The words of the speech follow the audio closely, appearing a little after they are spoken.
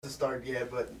start yet,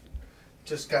 but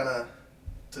just kind of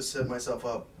to set myself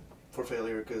up for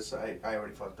failure because I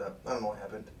already fucked up. I don't know what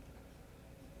happened.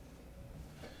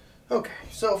 Okay,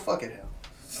 so fuck it, hell.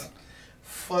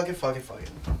 Fuck it.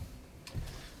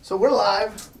 So we're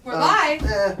live. We're live?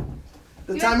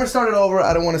 The timer started over.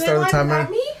 I don't want to start the timer.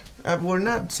 Me? We're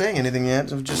not saying anything yet.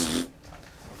 So just...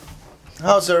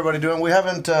 How's everybody doing? We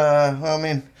haven't,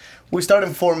 we start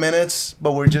in 4 minutes,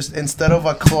 but we're just, instead of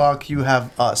a clock, you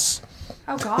have us.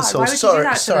 Oh, God. So why would sorry, you do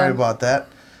that to sorry them? about that.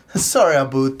 Sorry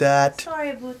about that. Sorry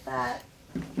about that.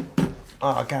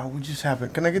 Oh, God, what just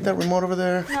happened? Can I get that remote over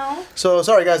there? No. So,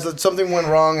 sorry, guys. Something went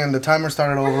wrong, and the timer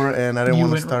started over, and I didn't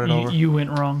want to start it over. You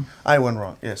went wrong. I went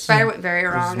wrong, yes. I went very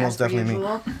wrong, This is most as per definitely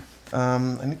usual.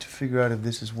 I need to figure out if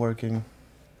this is working.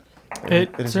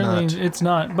 It is certainly not. It's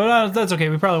not, but that's okay.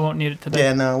 We probably won't need it today.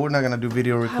 Yeah, no, we're not going to do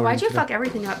video recording Why'd you today. fuck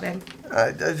everything up, Ben?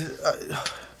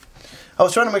 I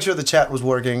was trying to make sure the chat was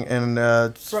working, and...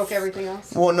 Broke everything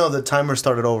else? Well, no, the timer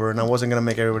started over, and I wasn't going to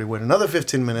make everybody wait another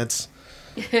 15 minutes,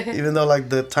 even though,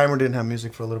 the timer didn't have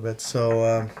music for a little bit.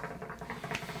 So,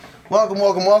 welcome,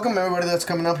 everybody that's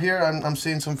coming up here. I'm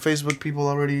seeing some Facebook people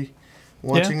already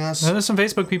watching us. Yeah, there's some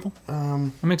Facebook people.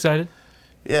 I'm excited.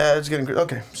 Yeah, it's getting good.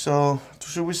 Okay, so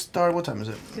should we start? What time is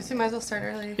it? Guess we might as well start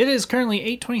early. It is currently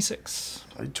 8:26.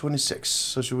 8:26.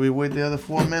 So should we wait the other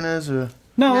 4 minutes, or...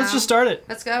 No, let's just start it.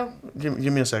 Let's go. Give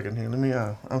me a second here. Let me,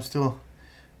 I'm still...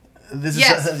 This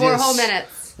Yes, is, 4 whole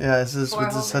minutes. Yeah, this is 4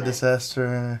 whole a minutes.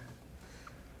 disaster.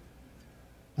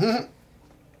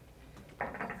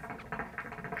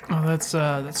 Oh,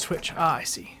 that's Twitch. Ah, I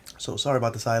see. So, sorry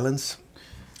about the silence.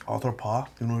 Author Pa,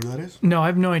 you know who that is? No, I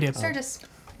have no idea. Sturgis.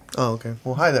 Oh, okay.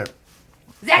 Well, hi there.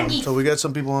 Zangy! So we got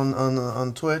some people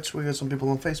on Twitch. We got some people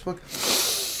on Facebook.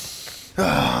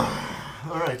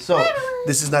 All right. So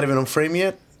this is not even on frame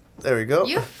yet. There we go.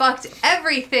 You fucked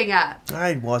everything up.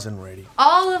 I wasn't ready.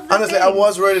 All of the Honestly, things. I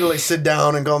was ready to sit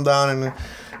down and calm down and.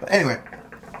 Anyway.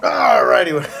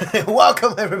 Alrighty.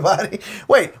 Welcome everybody.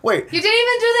 Wait. You didn't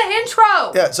even do the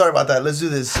intro! Yeah. Sorry about that. Let's do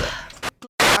this.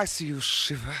 I see you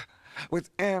shiver with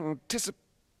anticipation.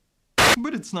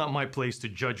 But it's not my place to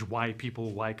judge why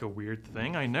people like a weird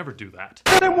thing. I never do that.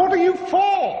 Then what are you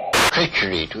for?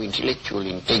 Treachery to intellectual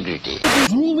integrity.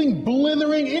 Drooling,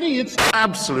 blithering idiots.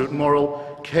 Absolute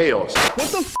moral chaos. What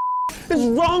the is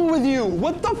wrong with you?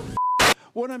 What the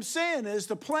What I'm saying is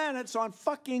the planet's on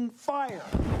fucking fire.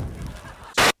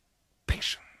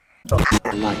 Patient.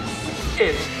 Life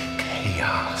is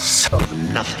chaos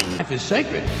of nothing. Life is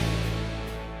sacred.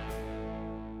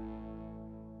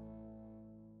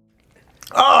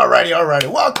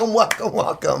 Alrighty.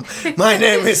 Welcome. My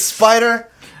name is Spider.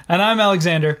 And I'm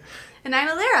Alexander. And I'm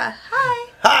Alira.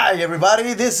 Hi. Hi,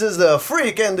 everybody. This is the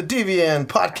Freak and the Deviant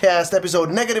podcast, episode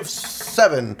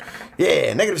 -7.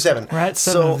 Yeah, -7. We're at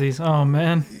 7 of these. Oh,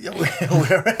 man.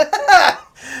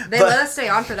 They let us stay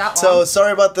on for that long. So,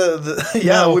 sorry about the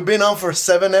No. we've been on for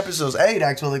 7 episodes. 8,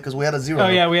 actually, because we had a 0. Oh,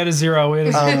 yeah, we had a 0.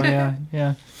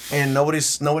 Yeah. And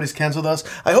nobody's canceled us.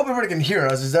 I hope everybody can hear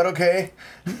us. Is that okay?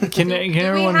 Can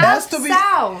everyone... we have has to be-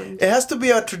 sound? It has to be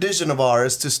a tradition of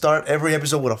ours to start every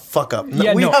episode with a fuck up.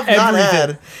 Yeah, we no, have not everything.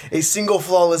 had a single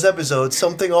flawless episode.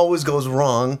 Something always goes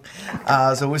wrong.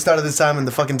 So we started this time and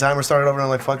the fucking timer started over and I'm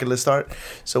like, fuck it, let's start.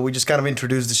 So we just kind of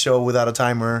introduced the show without a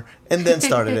timer and then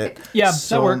started it. Yeah,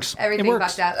 So- that works. Everything it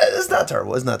works. fucked up. It's not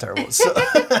terrible. So,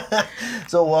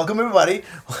 so welcome everybody,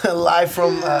 live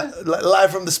from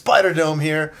the Spider Dome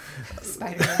here.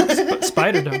 Spider-Man.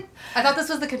 Spider Dome. I thought this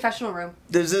was the confessional room.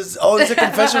 There's this. Oh, it's a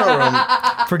confessional room.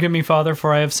 Forgive me, Father,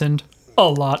 for I have sinned a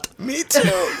lot. Me too.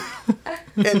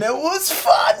 And it was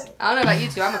fun. I don't know about you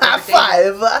two. I'm a High perfect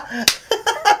five.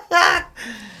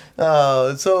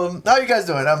 So how you guys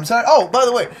doing? I'm sorry. Oh, by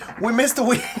the way, we missed a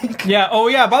week. Yeah. Oh,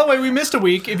 yeah. By the way, we missed a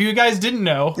week. If you guys didn't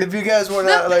know. If you guys were The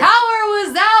not power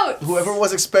was out! whoever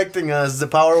was expecting us, the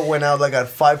power went out at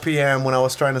 5 p.m. when I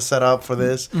was trying to set up for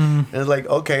this. And it's like,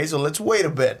 okay, so let's wait a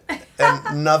bit.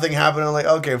 And nothing happened. I'm like,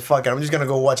 okay, fuck it. I'm just gonna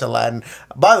go watch Aladdin.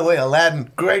 By the way,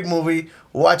 Aladdin, great movie.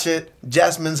 Watch it.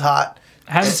 Jasmine's hot.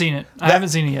 I haven't seen it. I haven't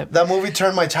seen it yet. That movie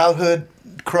turned my childhood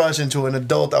crush into an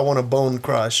adult I want to bone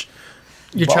crush.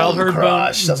 Your Bone childhood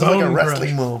crush. Sounds like a bone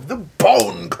wrestling crush. move. The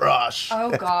bone crush. Oh,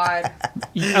 God.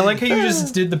 I like how you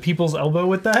just did the people's elbow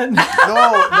with that. No,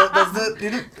 that's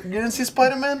the you didn't see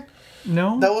Spider-Man?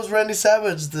 No? That was Randy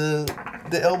Savage. The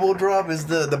elbow drop is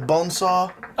the bone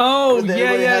saw. Oh, Where they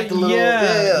yeah. had the little-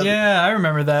 yeah. I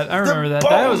remember that. That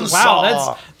bone was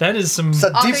saw. that is some. It's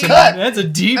a deep Author, cut. That's a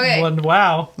deep Okay. one.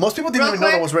 Wow. Most people didn't Real even know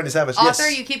that quick, was Randy Savage. Author,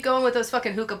 Yes. you keep going with those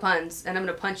fucking hookah puns, and I'm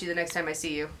gonna punch you the next time I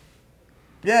see you.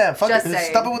 Yeah, fuck Just it. saying.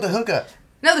 Stop it with the hookah.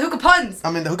 No, the hookah puns! I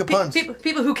mean, the hookah puns.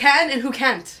 People who can and who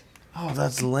can't. Oh,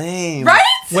 that's lame. Right?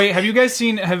 Wait, have you guys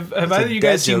seen? Have either of you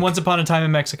guys dad seen joke. Once Upon a Time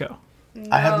in Mexico?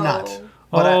 I have not.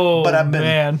 No. But I've been.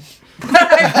 Man.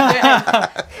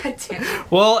 God damn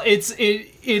it. Well,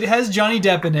 it has Johnny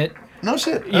Depp in it. No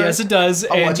shit. Yes, it does,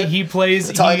 I'll and watch it. he plays.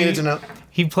 That's all I needed to know.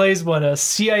 He plays what, a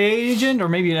CIA agent or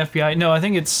maybe an FBI? No, I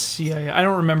think it's CIA. I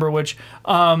don't remember which.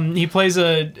 He plays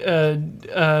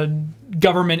a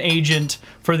government agent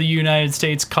for the United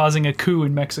States, causing a coup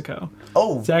in Mexico.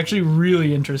 Oh. It's actually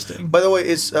really interesting. By the way,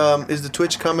 is the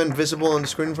Twitch comment visible on the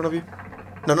screen in front of you?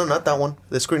 No, not that one.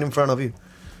 The screen in front of you.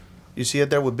 You see it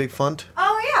there with big font?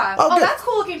 Oh, yeah. Oh, Oh, good. that's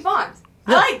cool looking font.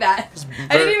 I like that.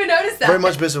 I didn't even notice that. Very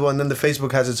much visible, and then the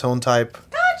Facebook has its own type.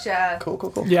 Gotcha.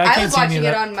 Cool. Yeah, I I can't was see any watching of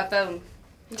it that. on my phone.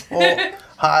 Oh,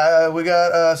 hi, we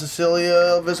got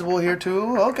Cecilia visible here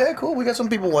too. Okay, cool. We got some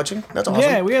people watching. That's awesome.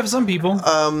 Yeah, we have some people.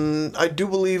 I do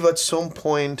believe at some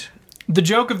point. The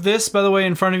joke of this, by the way,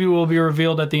 in front of you will be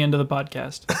revealed at the end of the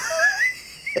podcast.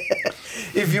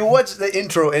 If you watched the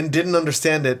intro and didn't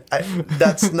understand it,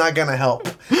 that's not gonna help.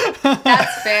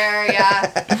 That's fair,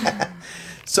 yeah.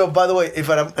 So, by the way, if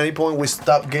at any point we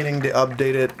stop getting the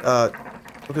updated,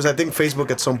 because I think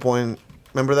Facebook at some point,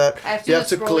 remember that I have to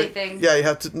do the scrolly click. thing. Yeah, you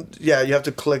have to. Yeah, you have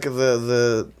to click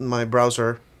the my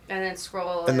browser And then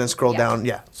scroll. and then scroll yeah. down.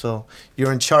 Yeah, so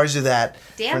you're in charge of that.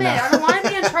 Damn for it! now. I don't want to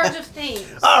be in charge of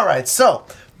things. All right, so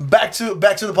back to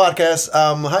the podcast.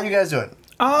 How you guys doing?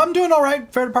 I'm doing all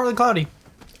right. Fair to partly cloudy.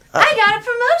 I got a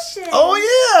promotion. Oh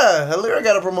yeah, Alira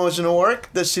got a promotion at work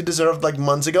that she deserved like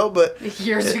months ago, but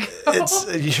Years ago. it's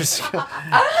years ago.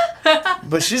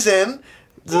 But she's in.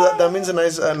 So that means a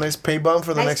nice pay bump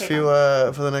for the Nice next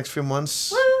pay few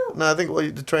months. Woo. No, I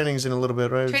think the training's in a little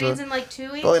bit, right? Training's So in like 2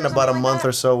 weeks. probably in or about a something like month that?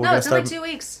 or so we're No, gonna it's in like start. 2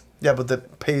 weeks. Yeah, but the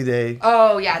payday.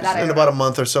 Oh yeah, that I In don't about know. a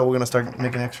month or so, we're gonna start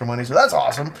making extra money. So that's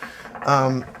awesome.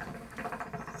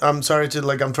 I'm sorry to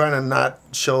I'm trying to not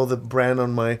show the brand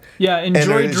on my. Yeah,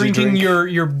 enjoy Energy drinking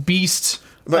drink. your Beast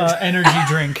But- energy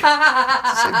drink. Say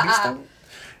Beast on it?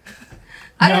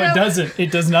 I No, don't it know. doesn't.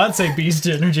 It does not say Beast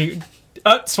energy.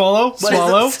 Swallow. What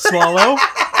is it? Swallow.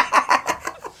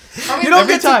 You don't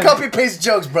Every get time. to copy paste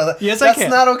jokes, brother. Yes, I That's can.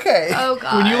 not okay. Oh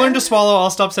god. When you learn to swallow, I'll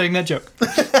stop saying that joke.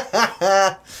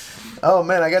 Oh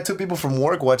man, I got 2 people from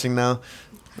work watching now.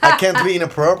 I can't be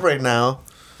inappropriate now.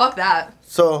 Fuck that.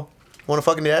 So, wanna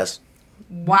fuck in the ass?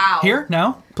 Wow. Here,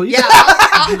 now, please. Yeah.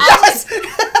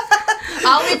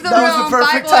 I'll leave the That room. was the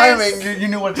perfect Bye, boys. timing. You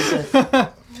knew what to say.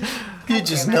 You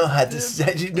just know how to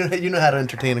say. You know how to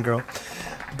entertain a girl.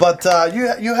 But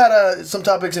you had some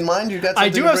topics in mind. You got.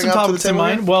 I Something do to have bring some up to the topics in table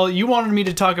mind. here? Well, you wanted me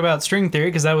to talk about string theory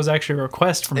because that was actually a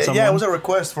request from someone. Yeah, it was a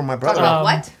request from my brother. About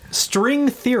what? String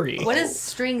theory. What is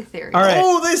string theory? All right.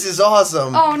 Oh, this is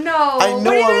awesome. Oh no. I know what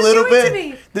are you a guys little doing to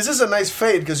bit. me? This is a nice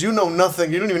fade because you know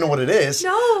nothing. You don't even know what it is.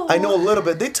 No. I know a little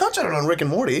bit. They touch on it on Rick and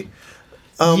Morty.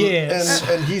 Yes.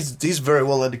 And he's very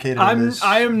well educated in I this.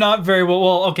 am not very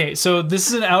well. Okay, so this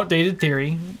is an outdated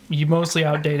theory. You mostly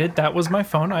outdated. That was my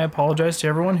phone. I apologize to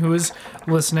everyone who is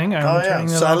listening. I'm Oh yeah. turning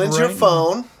that off Silence your right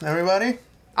phone, everybody.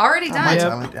 Already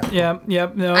done. now.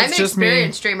 Yep. No, I'm it's an just me.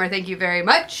 experienced streamer. Thank you very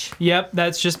much. Yep,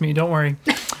 that's just me. Don't worry.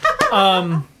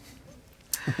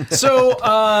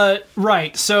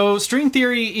 Right. So string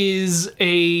theory is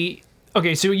a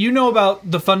okay. So you know about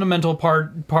the fundamental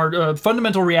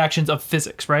fundamental reactions of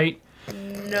physics, right?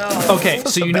 No. Okay.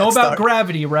 So you a know bad about start.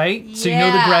 gravity, right? So you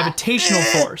know the Yeah. gravitational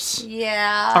force.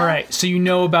 Yeah. All right. So you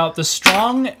know about the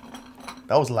strong.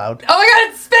 That was loud. Oh my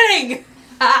god, it's spinning.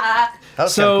 That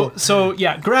was So kinda cool. so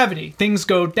yeah, gravity. Things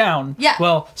go down. Yeah.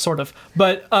 Well, sort of.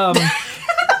 But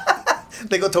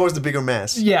They go towards the bigger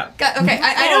mass. yeah. Okay,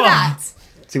 I know Oh. that.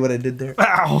 See what I did there?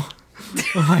 Ow.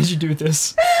 Why'd you do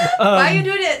this? Why you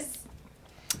do this?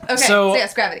 Okay, so, so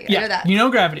yes, gravity. I Yeah. know that. You know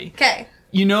gravity. Okay.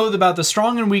 You know about the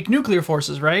strong and weak nuclear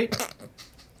forces, right?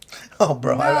 Oh,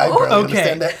 bro, I barely Okay.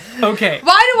 understand that. Okay.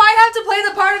 Why do I have to play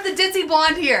the part of the ditzy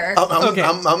blonde here? Okay.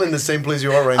 I'm in the same place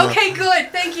you are right now. Okay,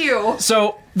 good. Thank you.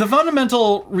 So the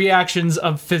fundamental reactions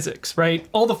of physics, right?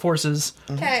 All the forces.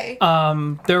 Okay.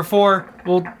 Therefore,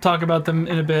 we'll talk about them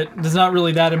in a bit. It's not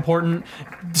really that important.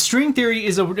 String theory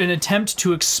is an attempt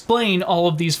to explain all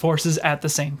of these forces at the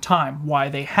same time, why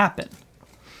they happen,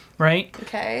 right?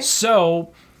 Okay.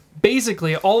 So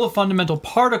basically, all the fundamental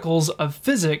particles of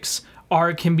physics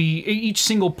can be each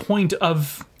single point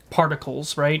of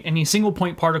particles, right? Any single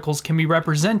point particles can be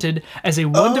represented as a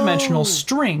one-dimensional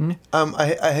string.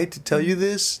 I hate to tell you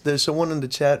this. There's someone in the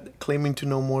chat claiming to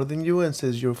know more than you and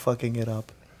says you're fucking it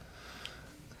up.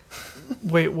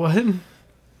 Wait, what?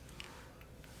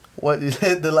 What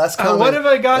the last comment? What have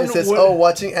I gotten? It says, what,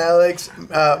 watching Alex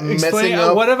messing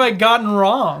up. What have I gotten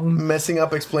wrong? Messing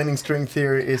up explaining string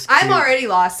theory is. I'm cute. already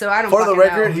lost, so I don't. For the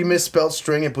record, know. he misspelled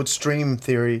string and put stream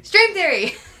theory. Stream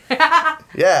theory.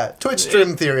 Yeah, Twitch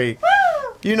stream theory.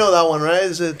 You know that one, right?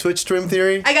 Is it Twitch stream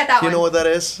theory? I got that one. You know what that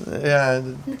is? Yeah.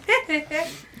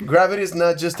 Gravity is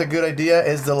not just a good idea;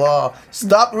 it's the law.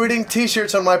 Stop reading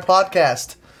T-shirts on my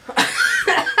podcast.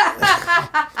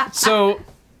 So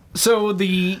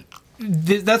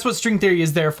that's what string theory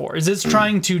is there for. Is it's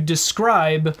trying to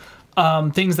describe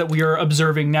things that we are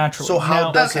observing naturally. So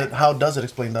how Now, does it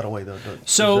explain that away though?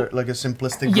 So- is there like a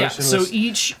simplistic yeah. version? So Let's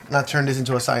each not turn this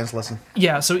into a science lesson.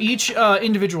 Yeah, so each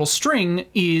individual string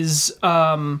is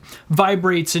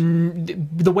vibrates, and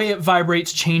the way it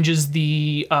vibrates changes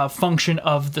the function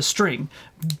of the string,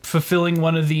 fulfilling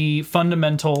one of the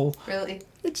fundamental. Really?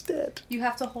 It's dead. You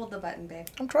have to hold the button, babe.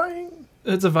 I'm trying.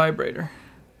 It's a vibrator.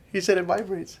 He said it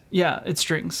vibrates. Yeah, it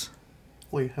strings.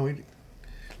 Wait,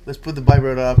 let's put the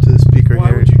vibrator up to the speaker Why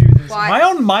here. would you do this? Why? I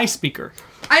own my speaker.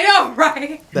 I know,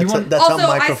 right? That's want- that's Also, a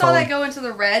I microphone. saw that go into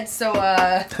the red, so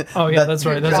Oh yeah, that's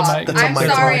right. That's a mic. that's a I'm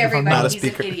microphone, sorry, not a everybody. He's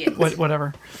speaker. an idiot.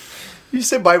 Whatever. You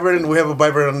said vibrator, and we have a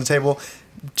vibrator on the table.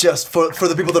 Just for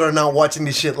the people that are not watching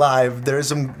this shit live, there is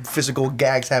some physical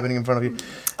gags happening in front of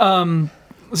you.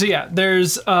 So yeah,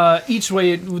 there's each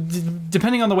way,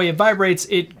 depending on the way it vibrates,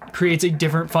 it creates a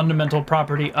different fundamental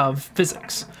property of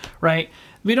physics, right?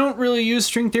 We don't really use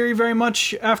string theory very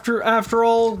much after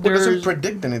all. It doesn't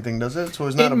predict anything, does it? So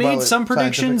it's not It made about some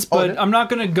predictions, scientific- but I'm not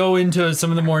going to go into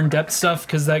some of the more in-depth stuff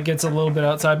because that gets a little bit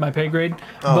outside my pay grade.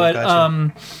 Oh, But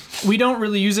gotcha. we don't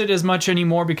really use it as much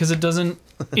anymore because it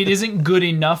isn't good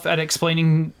enough at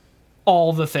explaining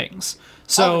all the things.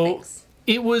 So All the things.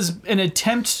 it was an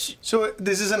attempt. So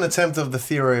this is an attempt of the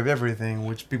theory of everything,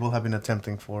 which people have been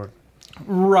attempting for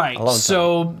Right. long time.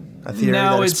 So a theory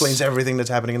now that it's explains everything that's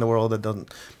happening in the world that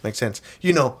doesn't make sense.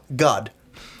 You know, God.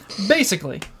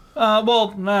 basically.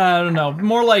 Well, I don't know.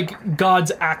 More like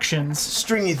God's actions.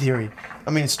 Stringy theory. I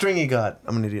mean, stringy God.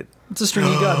 I'm an idiot. It's a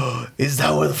stringy God. Is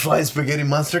that where the flying spaghetti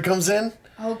monster comes in?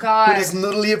 Oh With God. his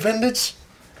noodly appendage?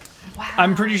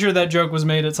 I'm pretty sure that joke was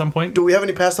made at some point. Do we have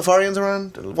any pastafarians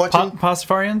around watching?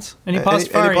 Pastafarians? Any Any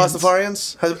pastafarians?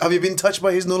 pastafarians? Have you been touched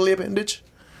by his noodly appendage?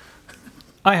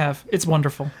 I have. It's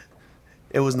wonderful.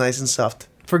 It was nice and soft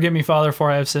Forgive me, Father,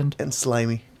 for I have sinned. and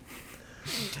slimy.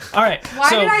 All right. Why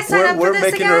so did I sign up for We're this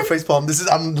making again? her a facepalm.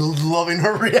 I'm loving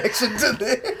her reaction to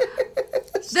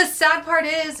this. The sad part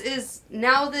is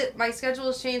now that my schedule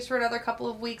has changed for another couple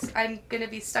of weeks, I'm gonna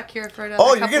be stuck here for another. Oh,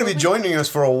 you're couple gonna be of weeks. joining us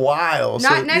for a while.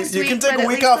 Not so next you week, can take but a at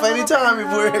week least off a little anytime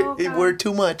bit. if Oh, we're God.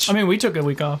 too much. I mean, we took a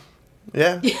week off.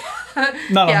 Yeah.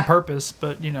 Not Yeah. on purpose,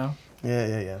 but you know.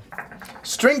 Yeah.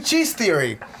 String cheese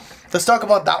theory. Let's talk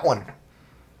about that one.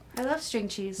 I love string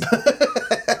cheese.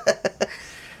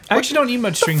 I actually don't eat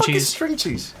much string What the fuck is cheese. string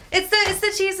cheese? It's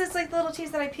the cheese. It's like the little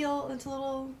cheese that I peel into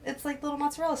little. It's like little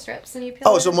mozzarella strips, and you peel.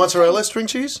 Oh, it so into mozzarella string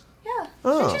cheese? Yeah.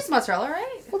 Oh. String cheese is mozzarella,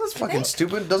 right? Well, that's I fucking think.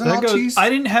 stupid. Doesn't That all goes- cheese? I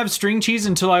didn't have string cheese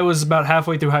until I was about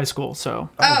halfway through high school, so.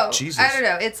 Oh, Jesus. I don't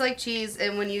know. It's like cheese,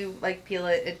 and when you like peel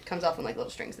it, it comes off in like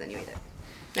little strings, and then you eat it.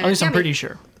 And At least it's I'm yummy. pretty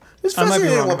sure. It's I might be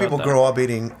fascinating wrong what about people that. grow up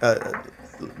eating.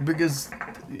 Because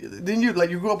didn't you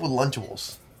you grew up with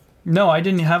Lunchables? No, I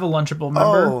didn't have a Lunchable,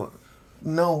 remember? Oh,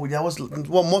 no, that was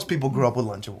most people grew up with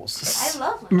Lunchables. I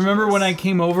love. Remember when I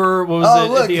came over? What was Oh, it?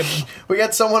 look, The- we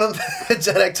got someone on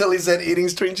that actually said eating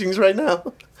string cheese right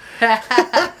now.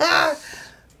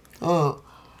 Oh,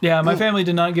 yeah, my family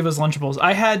did not give us Lunchables.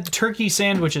 I had turkey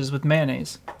sandwiches with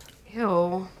mayonnaise.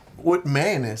 Ew. with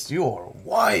mayonnaise, you are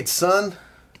white, son.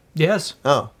 Yes.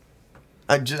 Oh,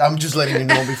 I'm just letting you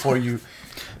know before you.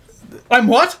 I'm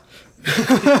what?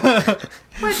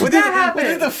 When did that happen? We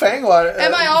did the fang water.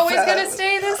 Am I always gonna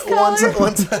stay this color?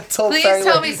 Once I told Please Fang,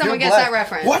 tell like, me someone "You're gets black." that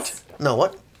reference. What? No,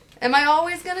 what? Am I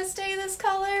always gonna stay this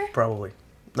color? Probably.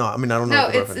 No, I mean I don't know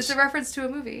No, the it's reference. a reference to a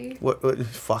movie. What?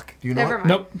 Fuck. Do you know? Never it?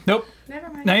 mind. Nope. Never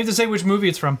mind. Now you have to say which movie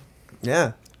it's from.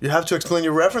 Yeah, you have to explain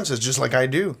your references just like I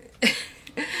do.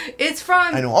 It's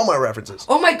from. I know all my references.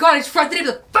 Oh my god! It's from the name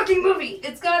of the fucking movie.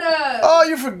 It's got a. Oh,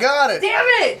 you forgot it. Damn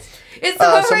it! It's the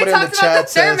one where he Somebody in the talks about chat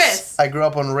the thermos. says I grew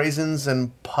up on raisins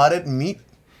and potted meat.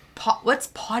 What's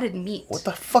potted meat? What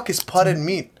the fuck is potted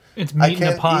meat? It's I meat in a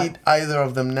can't pot. eat either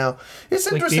of them now. It's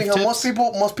Like interesting beef how tips?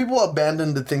 most people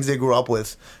abandon the things they grew up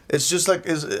with. It's just like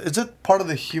is it part of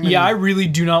the human? Yeah, I really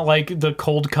do not like the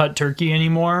cold cut turkey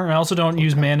anymore. I also don't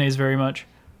use mayonnaise very much.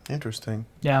 Interesting.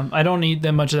 Yeah, I don't eat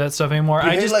that much of that stuff anymore. You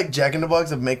I hate just like Jack in the Box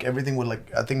that make everything with like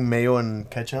I think mayo and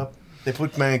ketchup. They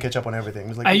put mayo and ketchup on everything.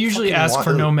 It's like I usually fucking ask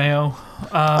for no mayo.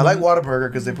 I like Whataburger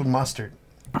because they put mustard.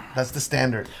 That's the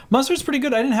standard. Mustard's pretty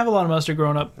good. I didn't have a lot of mustard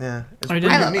growing up. Yeah, it's I pretty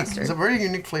love unique. mustard. It's a very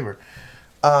unique flavor.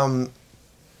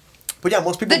 But yeah,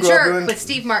 most people The grow up Jerk doing. with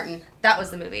Steve Martin. That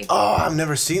was the movie. Oh, I've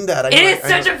never seen that. It is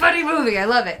such a funny movie. I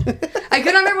love it. I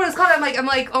couldn't remember what it's called. I'm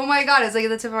like, oh my god, it's like at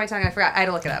the tip of my tongue. I forgot. I had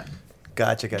to look it up.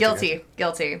 Gotcha. Guilty,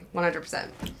 100%.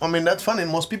 I mean, that's funny.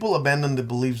 Most people abandon the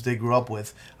beliefs they grew up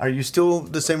with. Are you still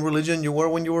the same religion you were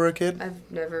when you were a kid? I've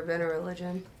never been a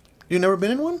religion. You never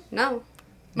been in one? No.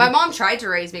 My mom tried to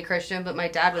raise me Christian, but my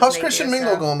dad was. How's an Christian atheist,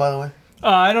 Mingle so- going, by the way?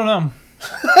 I don't know.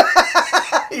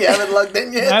 You haven't logged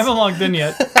in yet? I haven't logged in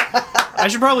yet. I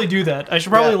should probably do that. I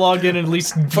should probably log in and at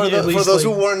least. For those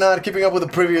who were not keeping up with the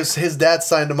previous, his dad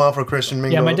signed him up for Christian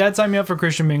Mingle. Yeah, my dad signed me up for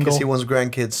Christian Mingle. Because he wants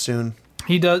grandkids soon.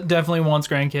 He definitely wants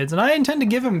grandkids, and I intend to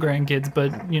give him grandkids.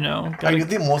 But you know, Are you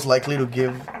the most likely to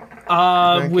give?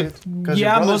 grandkids? 'Cause your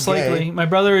yeah, brother's most likely. gay, My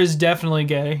brother is definitely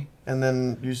gay. And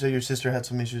then you say your sister had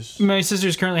some issues. My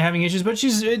sister's currently having issues, but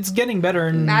it's getting better.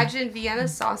 And Imagine Vienna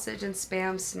sausage and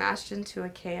spam smashed into a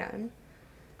can.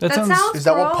 that sounds Is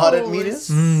that what potted meat gross.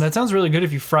 is? that sounds really good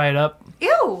if you fry it up.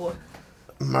 Ew.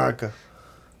 America.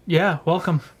 Yeah,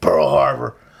 welcome. Pearl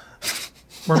Harbor.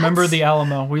 Remember the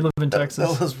Alamo. We live in Texas.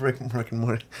 That was Rick and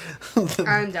Morty.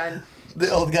 I'm done. The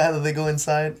old guy that they go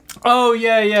inside. Oh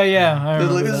yeah. I They're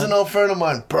remember like, this is that. an old friend of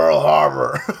mine, Pearl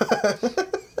Harbor.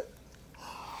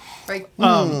 Like, 10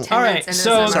 All minutes right, into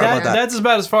so this Sorry about that. that's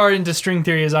about as far into string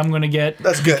theory as I'm going to get.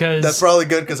 That's good. Because, That's probably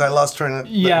good because I lost train of.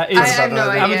 Yeah, it's, I have no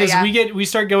idea. because we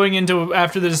start going into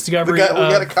after the discovery. We got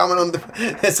to of, comment on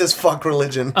the. It says fuck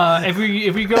religion. if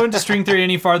we go into string theory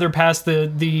any farther past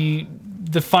the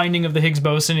finding of the Higgs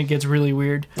boson, it gets really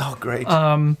weird. Oh, great.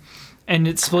 And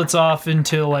it splits off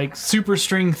into like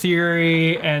superstring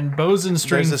theory and boson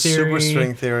string There's a theory.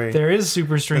 superstring theory. There is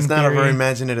superstring It's theory. not a very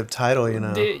imaginative title, you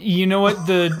know. You know what want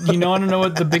to know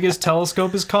what the biggest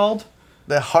telescope is called?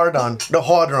 The hadron.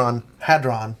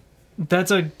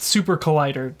 That's a super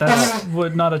collider. That's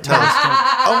not a telescope.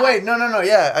 Oh wait, no.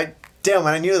 Yeah, damn,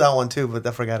 I knew that one too, but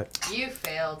I forgot it. You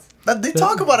failed. They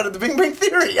talk about it at the Big Bang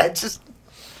Theory.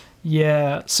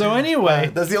 Yeah. So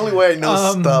anyway, that's the only way I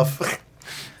know stuff.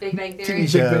 Big Bang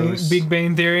Theory. Big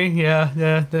Bang Theory. Yeah.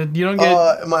 You don't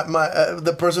get.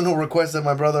 The person who requested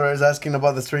my brother is asking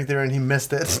about the string theory and he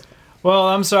missed it. Well,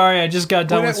 I'm sorry. I just got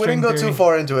done with We string didn't go theory. too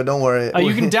far into it. Don't worry.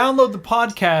 You can download the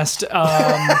podcast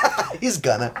He's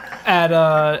gonna.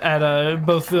 at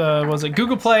both was it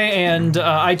Google Play and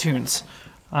iTunes.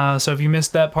 So if you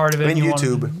missed that part of it, And you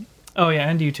YouTube.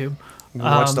 And YouTube. You can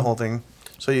watch the whole thing.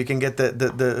 So you can get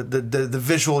the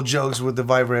visual jokes with the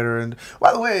vibrator. And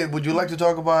by the way, would you like to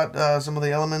talk about some of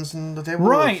the elements in the table?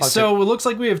 Right. So it looks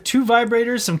like we have 2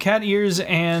 vibrators, some cat ears,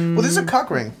 and. Well, this is a cock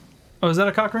ring. Oh, is that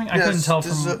a cock ring? I couldn't tell from.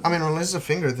 This is a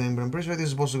finger thing, but I'm pretty sure this is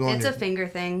supposed to go on It's here. a finger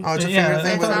thing. Oh, it's a Yeah, finger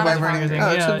thing it's with a not a vibrating finger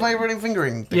thing, It's yeah. a vibrating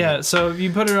fingering thing. Yeah. So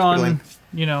you put it on,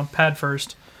 pad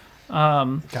first.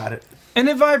 Got it. And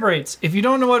it vibrates. If you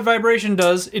don't know what vibration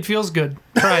does, it feels good.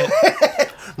 Try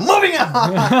it. Moving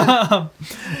on.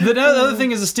 The other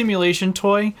thing is a stimulation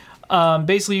toy.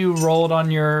 Basically, you roll it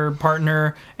on your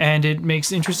partner, and it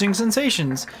makes interesting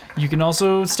sensations. You can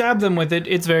also stab them with it.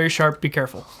 It's very sharp. Be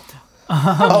careful.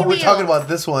 Oh, we're wheel. talking about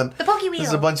this one. The pokey wheel.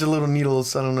 There's a bunch of little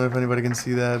needles. I don't know if anybody can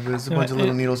see that, but it's a bunch of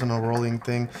little needles in a rolling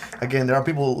thing. Again, there are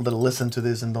people that listen to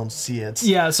this and don't see it.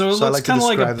 Yeah, so it I looks like to kind of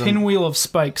like a describe them. pinwheel of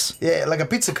spikes, Yeah, like a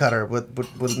pizza cutter with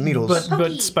needles. but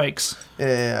Pokey. spikes.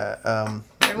 yeah.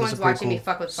 Everyone's that's a pretty watching me cool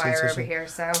fuck with fire sensation. over here,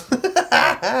 so.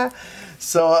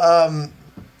 So,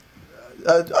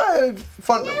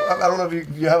 fun. I don't know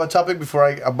if you have a topic before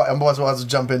I'm about to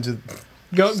jump into.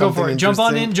 Go for Something it. Jump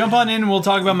on in. And we'll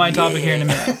talk about my topic here in a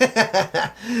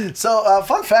minute. So,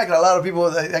 fun fact: a lot of people,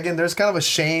 again, there's kind of a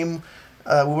shame.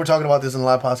 We were talking about this in the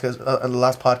last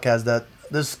podcast, that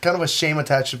there's kind of a shame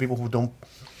attached to people who don't.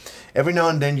 Every now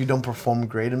and then, you don't perform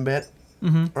great in bed,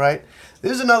 right?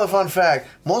 This is another fun fact: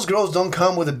 most girls don't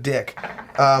come with a dick.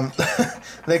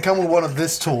 They come with one of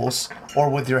these tools, or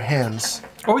with your hands,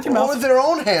 Or with your mouth. or with their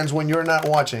own hands when you're not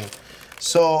watching.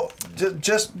 So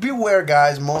just beware,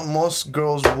 guys. Most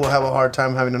girls will have a hard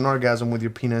time having an orgasm with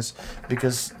your penis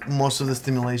because most of the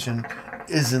stimulation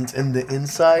isn't in the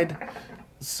inside.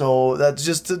 So that's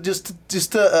just a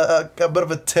bit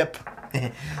of a tip.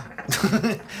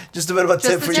 Just a bit of a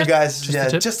tip for you guys.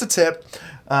 Just a tip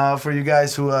for you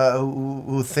guys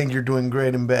who think you're doing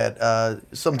great in bed.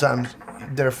 Sometimes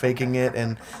they're faking it,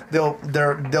 and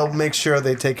they'll make sure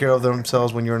they take care of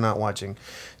themselves when you're not watching.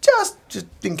 Just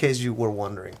in case you were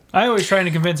wondering. I always trying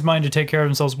to convince mine to take care of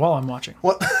themselves while I'm watching.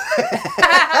 What?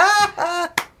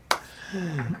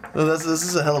 Well, this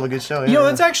is a hell of a good show. You know,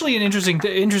 it's actually an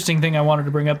interesting thing I wanted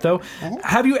to bring up, though.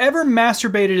 Have you ever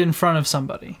masturbated in front of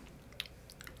somebody?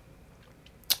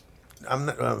 I'm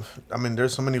not. I mean,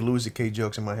 there's so many Louis C.K.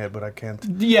 jokes in my head, but I can't.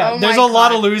 Yeah, Oh there's my a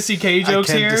lot of God. Louis C.K. jokes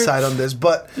I can't here. decide on this,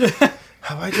 but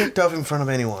have I jerked off in front of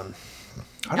anyone?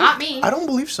 Not me. I don't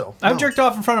believe so. I've No. jerked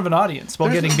off in front of an audience while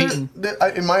getting beaten.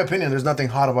 In my opinion, there's nothing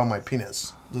hot about my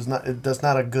penis. That's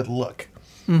not a good look.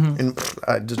 And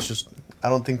I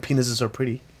don't think penises are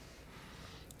pretty.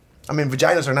 I mean,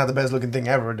 vaginas are not the best looking thing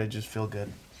ever. They just feel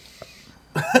good.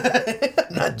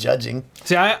 Not judging.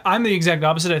 See, I'm the exact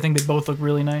opposite. I think they both look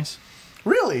really nice.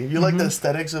 Really? You like the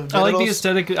aesthetics of I genitals?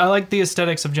 like the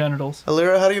aesthetics of genitals.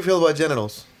 Alira, how do you feel about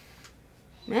genitals?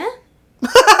 Eh?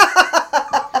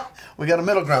 We got a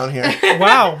middle ground here.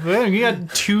 Wow, man, we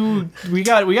got two. We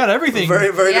got everything.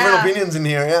 Very, very different Yeah. opinions in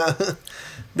here.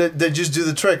 Yeah, they just do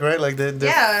the trick, right? Like they're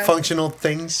Yeah. functional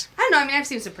things. I don't know. I mean, I've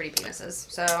seen some pretty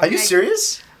penises. So. Are you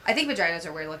serious? I think vaginas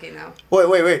are weird looking though.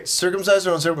 Wait. Circumcised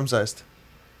or uncircumcised?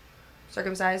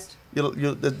 Circumcised. Are they?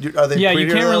 Yeah, you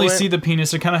prettier can't that really way? see the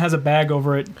penis. It kind of has a bag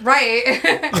over it. Right.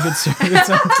 If it's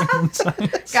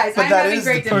uncircumcised. Guys, But I'm that having is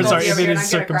great the- Or difficulty sorry, if over it here and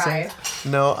is I'm gonna cry. circumcised.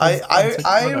 No, I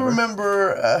whatever.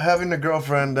 remember having a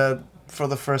girlfriend that for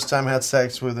the first time had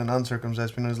sex with an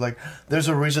uncircumcised penis. Like, there's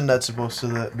a reason that's supposed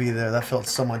to be there. That felt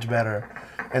so much better,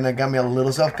 and it got me a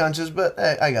little self-conscious, but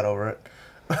I got over it.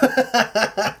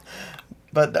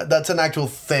 But that's an actual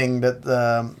thing that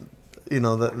that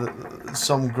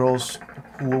some girls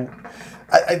will.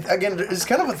 Again, it's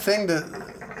kind of a thing that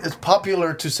it's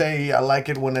popular to say I like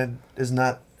it when it is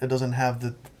not. It doesn't have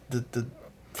the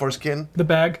foreskin. The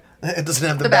bag. It doesn't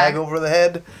have the The bag bag. over the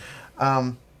head.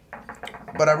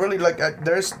 But I really like.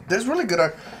 There's really good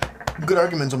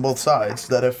arguments on both sides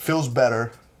that it feels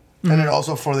better, and it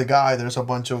also for the guy. There's a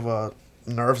bunch of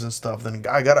nerves and stuff. Then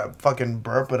I gotta fucking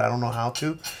burp, but I don't know how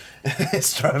to.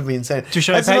 It's driving me insane. So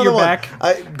should I That's pat your another one. back?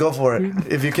 I go for it.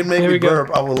 If you can make There me we go. burp,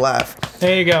 I will laugh.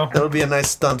 There you go. That would be a nice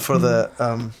stunt for the.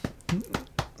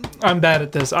 I'm bad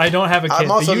at this. I don't have a kid. I'm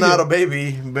also but you not do. a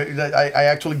baby, but I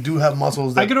actually do have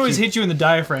muscles. That I could always keep- hit you in the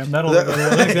diaphragm. That'll get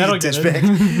Ditch it.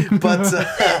 bag. But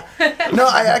no,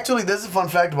 I actually. This is a fun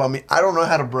fact about me. I don't know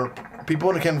how to burp.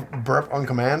 People that can burp on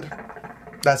command,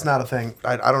 that's not a thing.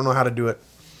 I don't know how to do it.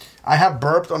 I have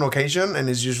burped on occasion, and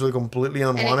it's usually completely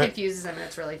And it unwanted. confuses them, and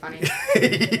it's really funny.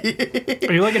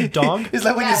 Are you like a dog? It's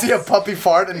like when Yes. you see a puppy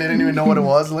fart and they didn't even know what it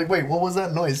was. Like, wait, what was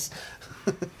that noise?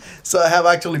 So I have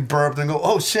actually burped and go,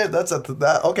 oh shit, that's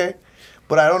that okay.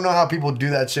 But I don't know how people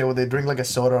do that shit where they drink like a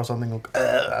soda or something. Go,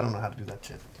 I don't know how to do that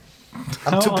shit.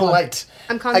 I'm too How odd. polite.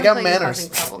 I'm I got contemplating manners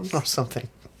causing problems. or something.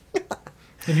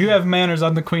 If you have manners,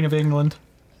 I'm the Queen of England.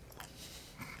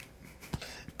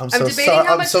 I'm debating sorry.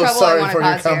 how I'm much so trouble I sorry wanna for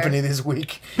your cause here. company this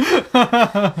week.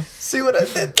 See what I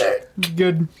did there?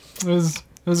 Good.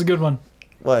 It was a good one.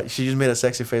 What? She just made a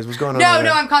sexy face. What's going on? No, over no,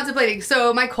 there? I'm contemplating.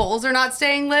 So my coals are not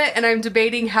staying lit, and I'm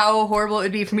debating how horrible it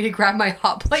would be for me to grab my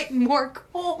hot plate and more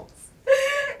coals.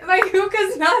 My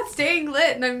hookah's not staying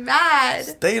lit, and I'm mad.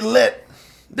 Stay lit.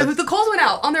 The coals went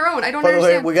out on their own. I don't By the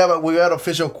way, understand. we got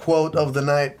official quote of the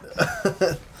night.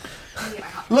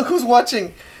 Look who's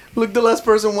watching. Look, the last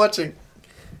person watching.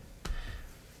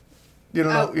 You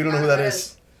don't know. You don't know who that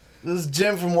is. This is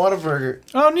Jim from Whataburger,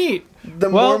 Oh, neat. the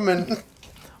Well, Mormon.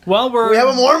 Well, We have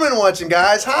a Mormon watching,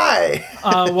 guys. Hi.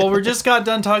 we just got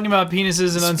done talking about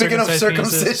penises and Speaking of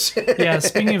uncircumcised penises. circumcision. Yeah,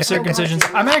 speaking of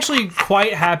circumcisions, I'm actually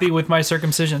quite happy with my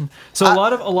circumcision. So a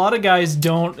lot of guys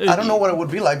don't. I don't know what it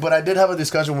would be like, but I did have a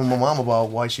discussion with my mom about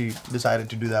why she decided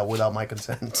to do that without my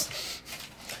consent.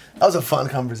 That was a fun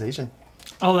conversation.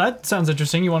 Oh, that sounds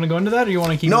interesting. You want to go into that, or you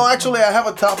want to keep? No, it? actually, I have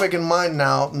a topic in mind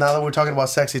now. Now that we're talking about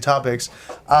sexy topics,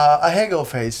 a Hegel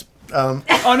face.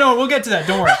 Oh no, we'll get to that.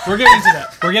 Don't worry. We're getting to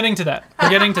that. We're getting to that. We're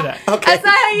getting to that. Okay. That's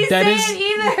not how you That say is- it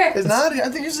either. It's not. I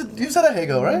think you said a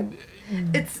Hegel, right?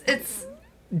 It's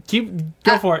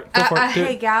Go for it. Go for a it. Do it.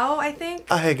 Hegel, I think.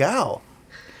 A Hegel.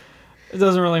 It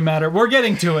doesn't really matter. We're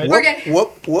getting to it. We're getting-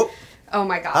 Whoop. Oh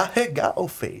my A god. Hegel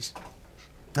face.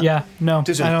 Yeah. No.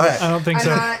 Too soon. I Alright. don't think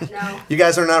I'm so. no, You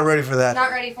guys are not ready for that.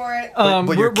 not ready for it.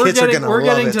 but your kids are gonna we're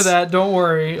love getting it. to that. Don't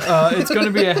worry. It's going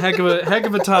to be a heck of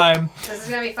a time. This is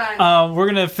gonna be fun. We're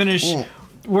gonna finish.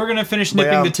 We're gonna finish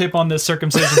nipping yeah. the tip on this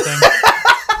circumcision thing.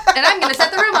 And I'm gonna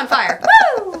set the room on fire.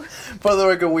 Woo! For the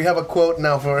record, we have a quote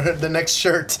now for the next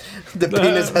shirt. The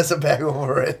penis has a bag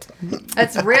over it.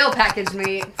 That's real packaged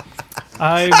meat.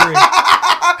 I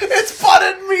agree. It's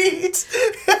butted meat.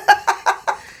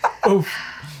 Oof.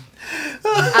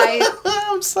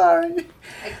 I'm sorry.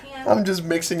 I can't. I'm just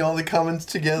mixing all the comments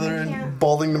together Yeah. and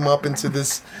balling them up into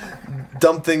this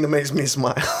dumb thing that makes me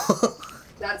smile.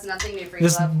 That's nothing new for you,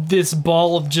 love. This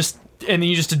ball of just, and then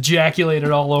you just ejaculate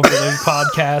it all over the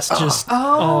podcast, just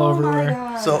all over Oh my there.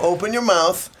 god. So open your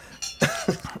mouth.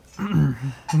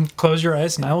 Close your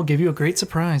eyes and I will give you a great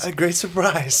surprise. A great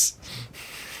surprise.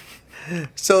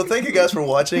 So thank you guys for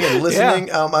watching and listening.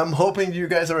 Yeah. I'm hoping you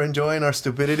guys are enjoying our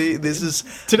stupidity.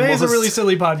 Today is a really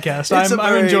silly podcast.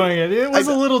 I'm enjoying it. It was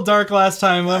a little dark last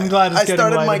time. I'm glad it's getting I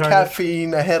started my lighthearted.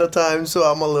 caffeine ahead of time, so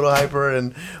I'm a little hyper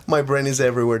and my brain is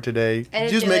everywhere today.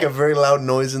 Just make a very loud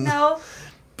noise and No,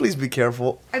 please be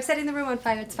careful. I'm setting the room on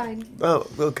fire. It's fine. Oh,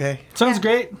 okay. Sounds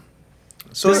great.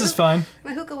 So This is fine.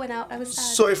 My hookah went out. I was sad.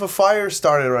 So if a fire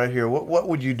started right here, what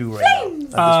would you do right now at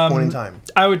this point in time?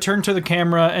 I would turn to the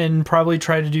camera and probably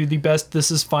try to do the best "This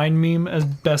is fine" meme as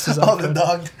best as I Oh, could. the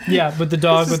dog. Yeah, with the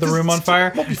dog with the room on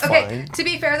fire. That'll be Okay, fine. to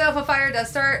be fair though, if a fire does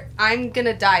start, I'm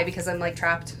gonna die because I'm like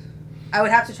trapped. I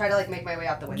would have to try to like make my way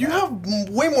out the window. You have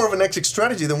way more of an exit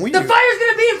strategy than we The do. fire's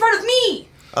gonna be in front of me!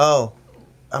 Oh.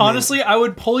 I mean, Honestly, I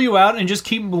would pull you out and just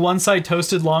keep one side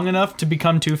toasted long enough to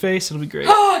become Two-Face. It'll be great.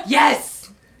 Oh, yes!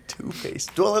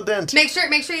 Two-Faced. Dual a dent. Make sure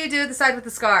you do the side with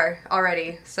the scar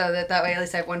already, so that way at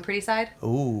least I have one pretty side.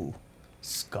 Ooh.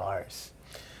 Scars.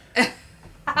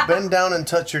 Bend down and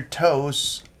touch your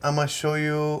toes. I'm going to show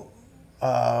you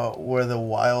where the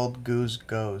wild goose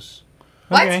goes.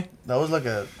 What? Okay. That was like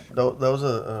that was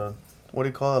a what do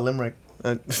you call it? A limerick.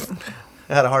 I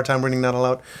had a hard time reading that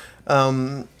aloud.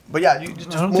 But yeah, you just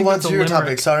don't move think on that's to a your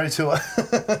limerick. topic. Sorry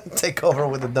to take over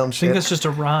with the dumb I think shit. that's just a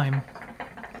rhyme.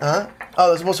 Huh? Oh,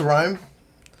 that's supposed to rhyme?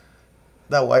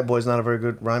 That white boy's not a very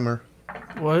good rhymer.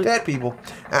 What? Dead people.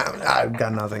 I've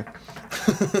got nothing.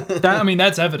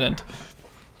 That's evident.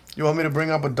 You want me to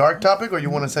bring up a dark topic or you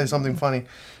want to say something funny?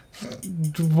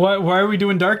 Why are we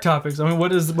doing dark topics? I mean,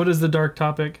 what is the dark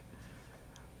topic?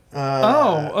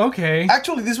 Okay.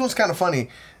 Actually, this one's kind of funny.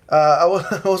 I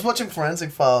was watching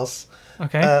Forensic Files.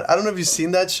 Okay. I don't know if you've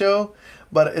seen that show,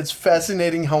 but it's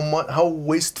fascinating how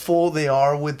wasteful they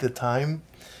are with the time.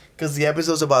 Because the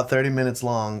episode's about 30 minutes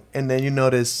long, and then you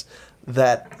notice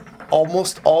that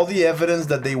almost all the evidence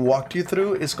that they walked you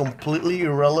through is completely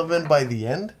irrelevant by the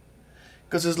end.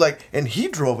 Because it's like, and he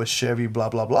drove a Chevy, blah,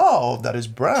 blah, blah, that is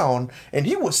brown, and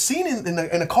he was seen in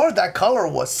a car that color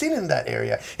was seen in that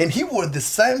area, and he wore the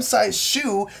same size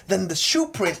shoe than the shoe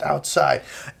print outside,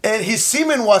 and his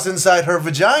semen was inside her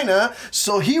vagina,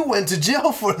 so he went to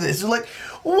jail for this. It's like,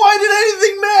 why did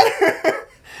anything matter?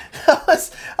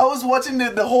 I was watching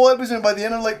the whole episode, and by the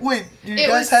end I'm like, wait, you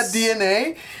guys had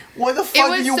DNA? Why the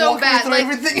fuck did you walk me through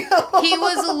everything else? He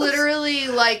was literally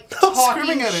like I'm talking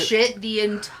screaming at it. shit the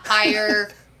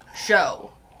entire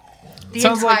show. The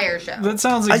Sounds entire like, show. That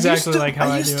sounds exactly like how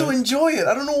I used do to it. enjoy it.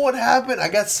 I don't know what happened. I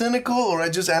got cynical or I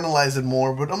just analyzed it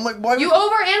more, but I'm like, why You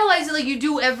overanalyze it like you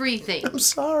do everything. I'm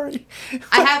sorry.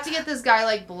 I have to get this guy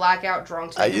like blackout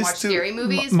drunk so I he can used watch to- scary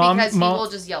movies Mom- because he Mom- will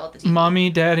just yell at the TV. Mommy,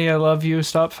 Daddy, I love you.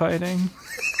 Stop fighting.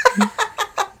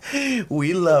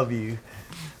 We love you.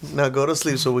 Now go to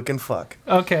sleep so we can fuck.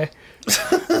 Okay.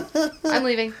 I'm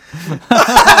leaving.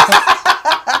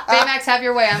 Baymax, have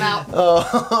your way. I'm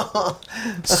out.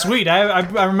 Sweet. I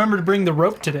remember to bring the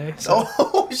rope today. So.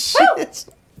 Oh shit.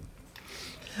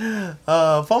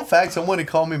 Fun fact: somebody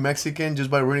called me Mexican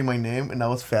just by reading my name, and that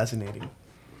was fascinating.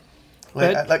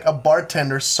 Like a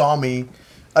bartender saw me,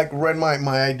 like read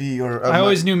my ID or. I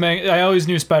always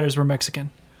knew spiders were Mexican.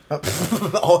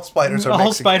 All spiders are Mexican.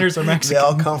 All spiders are Mexican. They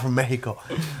all come from Mexico.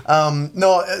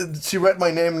 She read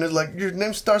my name and it's like, your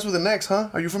name starts with an X, huh?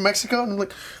 Are you from Mexico? And I'm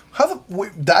like,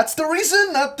 that's the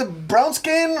reason? Not the brown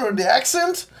skin or the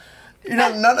accent? You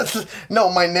know, no,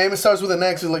 my name starts with an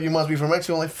X. It's like, you must be from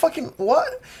Mexico. I'm like, fucking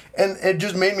what? And it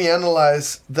just made me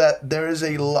analyze that there is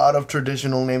a lot of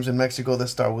traditional names in Mexico that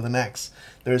start with an X.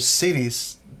 There's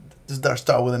cities that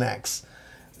start with an X.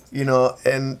 You know,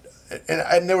 and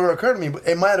it never occurred to me, but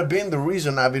it might have been the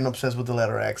reason I've been obsessed with the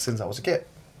letter X since I was a kid.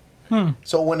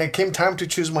 So when it came time to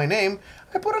choose my name,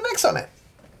 I put an X on it.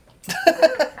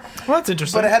 Well, that's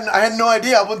interesting. But I had no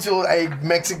idea up until a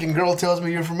Mexican girl tells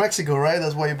me you're from Mexico, right?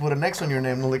 That's why you put an X on your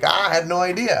name. And I'm like, I had no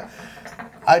idea.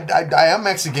 I am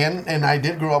Mexican, and I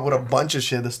did grow up with a bunch of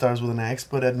shit that starts with an X,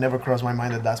 but it never crossed my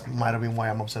mind that might have been why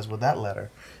I'm obsessed with that letter.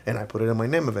 And I put it in my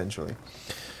name eventually.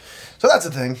 So that's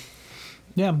the thing.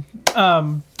 Yeah.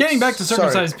 Getting back to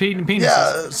circumcised penises.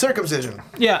 Yeah, circumcision.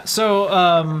 Yeah. So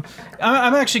I'm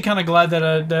actually kind of glad that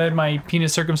I had my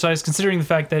penis circumcised, considering the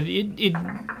fact that it,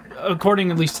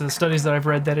 according at least to the studies that I've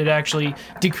read, that it actually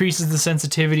decreases the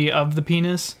sensitivity of the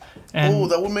penis.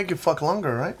 And That would make you fuck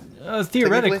longer, right?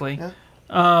 theoretically.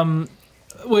 Yeah.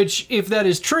 Which, if that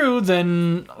is true,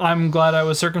 then I'm glad I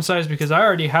was circumcised because I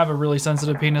already have a really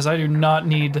sensitive penis. I do not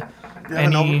need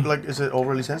any. Is it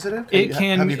overly sensitive? It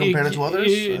can. Have you compared it to others?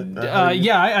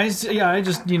 I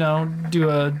just do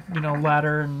a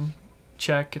ladder and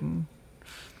check and.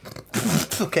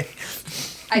 Okay.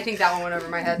 I think that one went over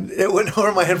my head. It went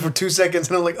over my head for 2 seconds,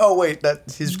 and I'm like, oh wait,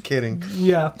 he's kidding.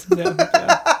 Yeah.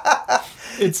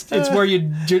 It's where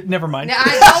you never mind. No,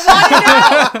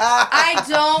 I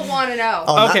don't want to know.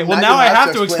 Oh, Okay, now I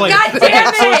have to explain. God damn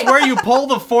it! So it's where you pull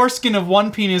the foreskin of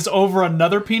one penis over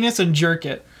another penis and jerk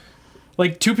it.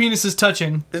 Like 2 penises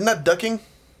touching. Isn't that ducking?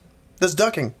 That's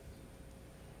ducking.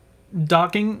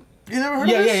 Docking? You never heard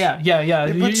of this? Yeah.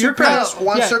 You put You're two penis, correct.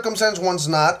 one's circumcised, one's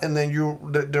not, and then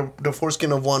the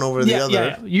foreskin of one over the other.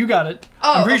 Yeah, you got it.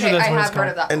 Oh, I'm pretty okay, sure that's I what it's have heard called.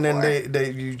 of that And before.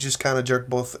 then you just kind of jerk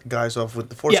both guys off with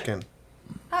the foreskin.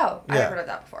 Oh, Yeah. I've heard of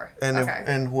that before. And Okay.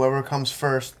 and whoever comes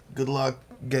first, good luck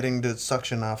getting the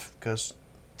suction off, because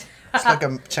it's like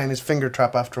a Chinese finger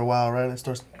trap after a while, right? It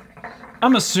starts.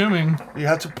 I'm assuming. You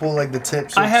have to pull like the tip.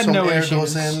 So I had some no air issues.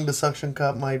 goes in, the suction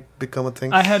cup might become a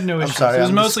thing. I had no I'm issues. sorry, It was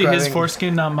I'm mostly his describing-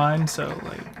 foreskin, not mine, so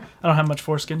like I don't have much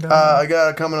foreskin down I got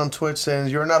a comment on Twitch saying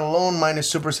you're not alone. Mine is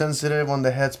super sensitive on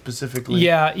the head specifically.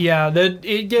 Yeah, that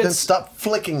it gets. Then stop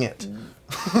flicking it.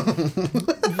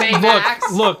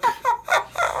 Baymax. Look.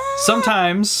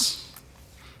 Sometimes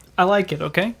I like it.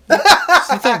 Okay, it's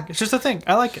a thing. It's just a thing.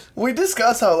 I like it. We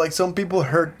discussed how like some people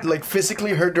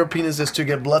physically hurt their penises to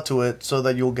get blood to it so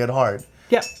that you'll get hard.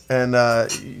 Yeah. And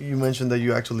you mentioned that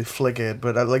you actually flick it,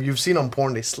 but like you've seen on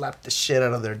porn, they slap the shit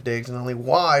out of their dicks, and I'm like,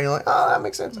 why? You're like, oh, that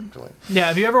makes sense actually. Yeah,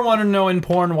 if you ever want to know in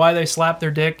porn why they slap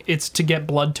their dick, it's to get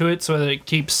blood to it so that it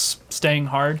keeps staying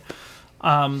hard.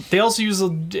 They also use,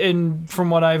 from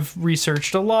what I've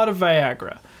researched, a lot of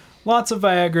Viagra. Lots of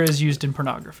Viagra is used in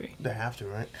pornography. They have to,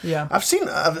 right? Yeah. I've seen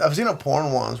a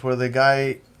porn once where the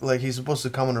guy he's supposed to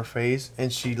come on her face,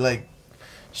 and she's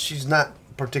not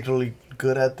particularly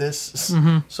good at this,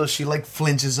 so she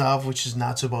flinches off, which she's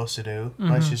not supposed to do.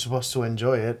 Right? She's supposed to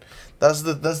enjoy it. That's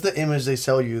the image they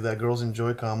sell you that girls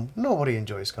enjoy cum. Nobody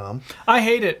enjoys cum. I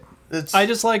hate it. I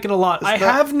just like it a lot. I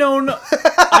not-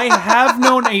 have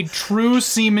known a true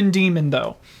semen demon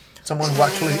though, Someone who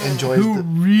actually enjoys who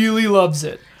really loves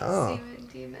it. Oh. Demon,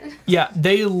 demon. Yeah,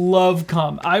 they love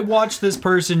cum. I watched this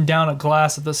person down a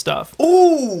glass of the stuff.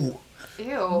 Ooh!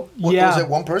 Ew. What, Yeah. Was it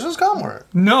one person's cum or?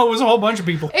 No, it was a whole bunch of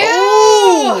people.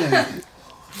 Ew.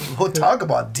 We'll talk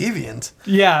about Deviant.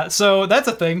 Yeah, so that's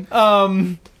a thing. Oh,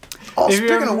 If you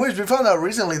speaking ever- of which, we found out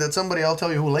recently that somebody, I'll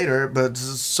tell you who later, but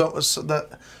so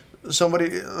that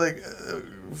somebody, a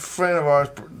friend of ours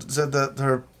said that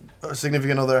her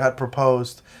significant other had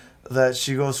proposed that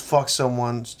she goes fuck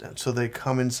someone so they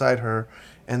come inside her,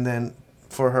 and then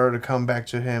for her to come back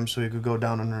to him so he could go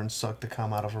down on her and suck the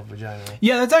cum out of her vagina.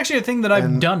 Yeah, that's actually a thing that I've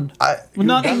And done. you've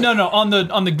Not done it? no, on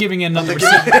the giving end, not the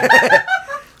receiving.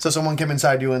 So someone came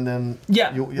inside you and then...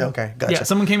 Yeah. Okay, gotcha. Yeah,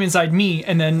 someone came inside me,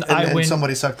 and then I and went.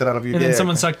 somebody sucked it out of you. and then Yeah,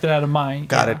 someone okay. sucked it out of mine.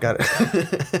 Got it.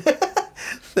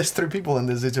 There's 3 people in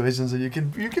this situation, so you can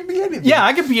be anything. Yeah,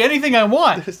 I could be anything I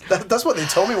want. That's what they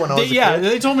told me when I was a Yeah, kid.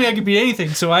 they told me I could be anything,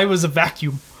 so I was a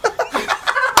vacuum.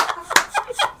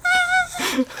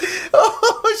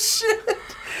 Oh, shit.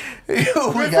 We This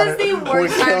got is it. the We're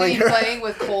worst time to killing be her. playing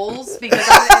with coals because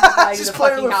I'm going to end up lighting the Just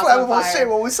playing fucking with house on flammable shit fire.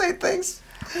 when we say things.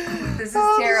 This is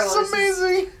Oh, terrible. this This is is-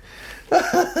 amazing.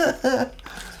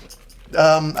 I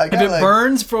If got it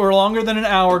burns for longer than an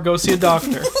hour, go see a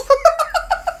doctor.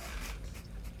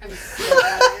 I'm so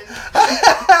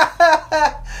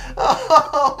bad.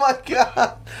 Oh my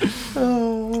god.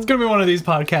 It's gonna be one of these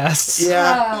podcasts.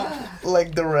 Yeah,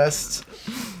 like the rest.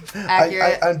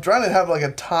 Accurate. I'm trying to have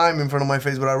a time in front of my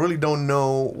face, but I really don't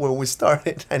know when we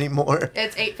started anymore.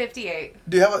 It's 8:58.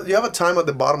 Do you have a time at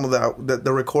the bottom of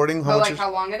the recording? How Oh, much like is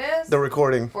how long it is? the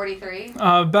recording? 43.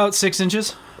 About 6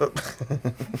 inches.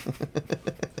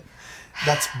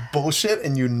 That's bullshit,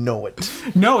 and you know it.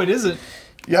 No, it isn't.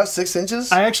 You have 6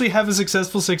 inches? I actually have a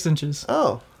successful 6 inches.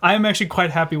 Oh. I am actually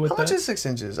quite happy with How that. much is 6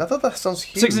 inches? I thought that sounds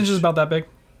huge. 6 inches is about that big.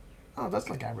 Oh, that's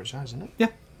like average size, isn't it? Yeah.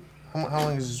 How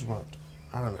long is this one?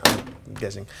 I don't know. I'm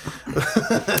guessing.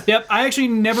 Yep, I actually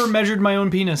never measured my own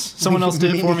penis. Someone else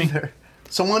did it for me. neither.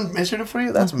 Someone measured it for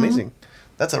you? That's amazing.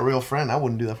 That's a real friend. I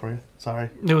wouldn't do that for you. Sorry.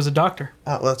 It was a doctor.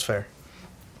 Oh, well, that's fair.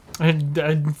 I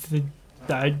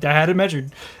had it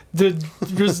measured.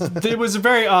 It was a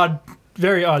very odd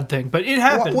thing, but it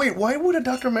happened. Wait, why would a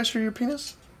doctor measure your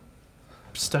penis?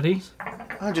 Study?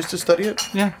 Oh, just to study it?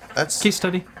 Yeah. That's Case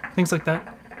study. Things like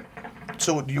that.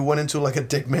 So you went into a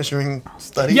dick measuring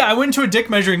study? Yeah, I went to a dick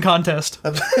measuring contest.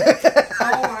 Oh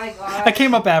my god. I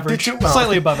came up average. Did you-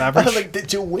 Slightly above I average. was like,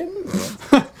 did you win?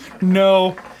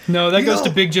 No, that You goes to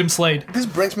know- Big Jim Slade. This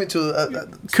brings me to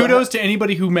Kudos to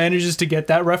anybody who manages to get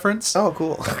that reference. Oh,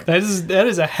 cool. That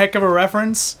is a heck of a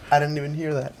reference. I didn't even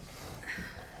hear that.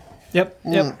 Yep.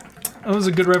 That was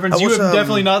a good reference. You have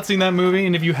definitely not seen that movie,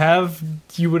 and if you have,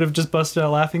 you would have just busted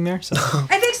out laughing there. So.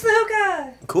 I fixed the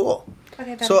hookah. Cool.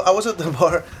 Okay, so I was at the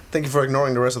bar. Thank you for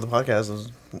ignoring the rest of the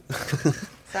podcast.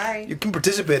 Sorry. You can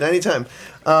participate anytime.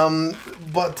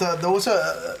 But there was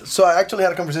so I actually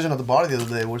had a conversation at the bar the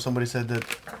other day where somebody said that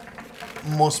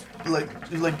most like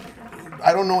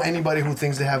I don't know anybody who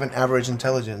thinks they have an average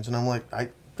intelligence, and I'm like, I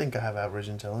think I have average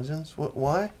intelligence.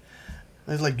 Why?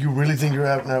 And it's like, you really think you're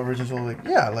an average intelligence? Like,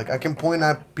 yeah, like I can point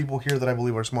at people here that I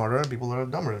believe are smarter and people that are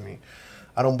dumber than me.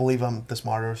 I don't believe I'm the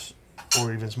smartest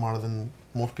or even smarter than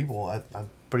most people. I'm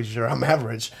pretty sure I'm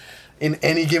average. In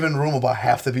any given room, about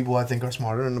half the people I think are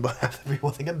smarter and about half the people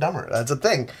I think are dumber. That's a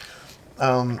thing.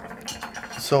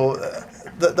 So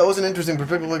that was an interesting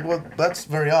perspective. Like, well, that's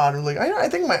very odd. Like, I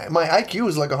think my IQ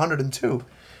is like 102,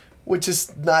 which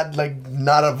is not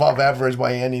above average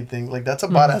by anything. Like, that's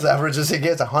about as average as it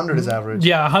gets. 100 is average.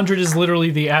 Yeah, 100 is literally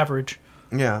the average.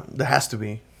 Yeah, there has to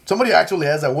be. Somebody actually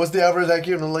has that. What's the average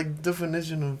IQ? And I'm like,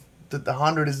 definition of the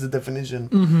 100 is the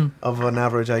definition of an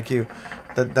average IQ.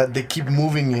 That they keep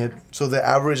moving it, so the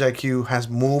average IQ has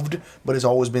moved, but it's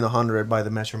always been 100 by the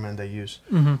measurement they use.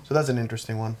 So that's an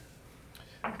interesting one.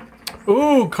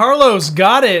 Ooh, Carlos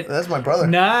got it. That's my brother.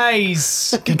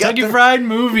 Nice. Kentucky Fried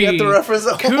Movie. You got the reference.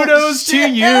 Kudos to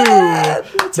you.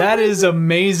 That is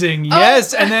amazing.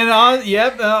 Yes, and then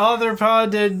other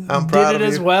pod did it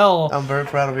as well. I'm very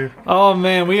proud of you. Oh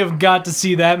man, we have got to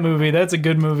see that movie. That's a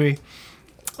good movie.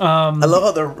 I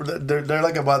love how they're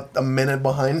like about a minute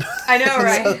behind. I know,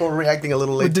 right? So we're reacting a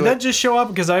little late. Did that just show up?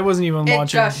 Because I wasn't even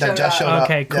watching. That just showed up.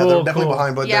 Okay, cool. Yeah, they're definitely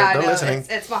behind, but they're listening.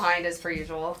 It's behind as per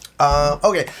usual.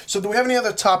 Okay, so do we have any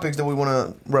other topics that we want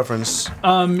to reference?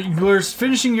 We're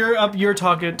finishing your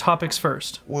topics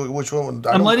first. Which one?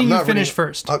 I'm letting you finish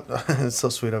first. It's so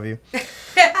sweet of you.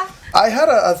 I had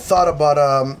a thought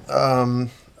about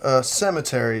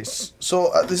cemeteries.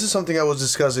 So this is something I was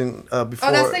discussing before.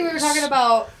 Oh, that's the thing we were talking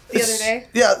about the other day.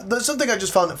 Yeah, there's something I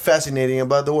just found fascinating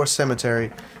about the word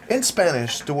cemetery. In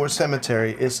Spanish, the word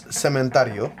cemetery is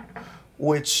cementario,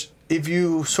 which, if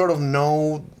you sort of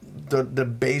know the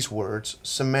base words,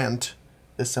 cement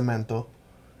is cemento,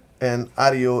 and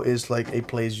ario is like a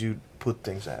place you put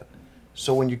things at.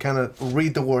 So when you kind of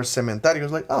read the word cementario,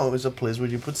 it's like, oh, it's a place where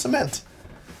you put cement.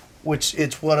 Which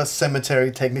it's what a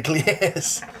cemetery technically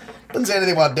is. Doesn't say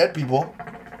anything about dead people,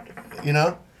 you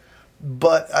know?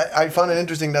 But I found it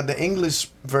interesting that the English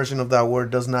version of that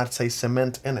word does not say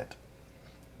cement in it.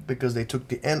 Because they took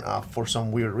the N off for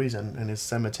some weird reason, and it's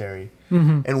cemetery.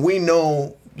 And we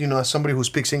know, as somebody who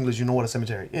speaks English, you know what a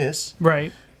cemetery is.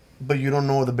 Right. But you don't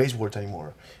know the base words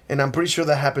anymore. And I'm pretty sure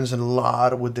that happens a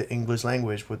lot with the English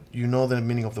language. You know the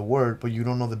meaning of the word, but you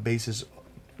don't know the basis,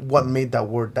 what made that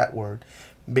word that word.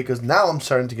 Because now I'm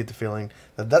starting to get the feeling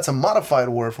that that's a modified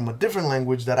word from a different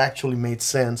language that actually made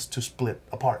sense to split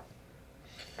apart.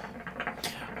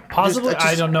 Possibly,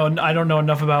 I don't know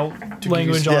enough about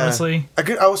language, honestly.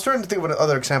 I was trying to think of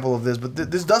another example of this, but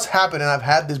this does happen, and I've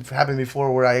had this happen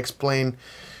before, where I explain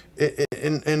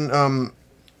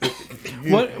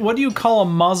what do you call a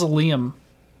mausoleum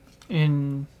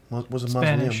in what's a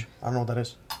Spanish? Mausoleum? I don't know what that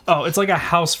is. Oh, it's like a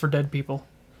house for dead people.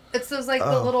 It's those the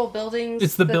little buildings.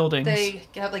 It's the buildings. They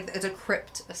have it's a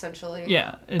crypt essentially.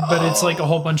 Yeah, but it's like a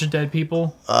whole bunch of dead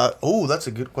people. Oh, that's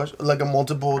a good question. Like a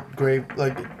multiple grave,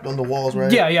 like on the walls, right?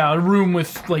 Yeah, a room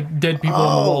with like dead people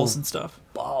on the walls and stuff.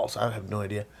 Balls! I have no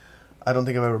idea. I don't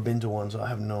think I've ever been to one, so I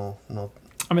have no.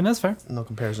 I mean, that's fair. No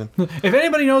comparison. If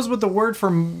anybody knows what the word for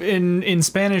in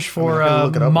Spanish for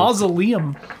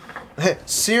mausoleum. Hey,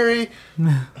 Siri.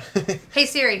 Hey,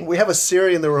 Siri. We have a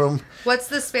Siri in the room. What's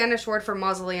the Spanish word for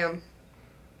mausoleum?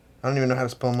 I don't even know how to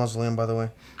spell mausoleum, by the way.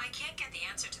 I can't get the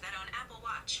answer to that on Apple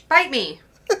Watch. Bite me.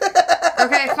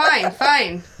 Okay,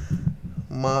 fine.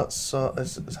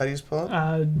 How do you spell it?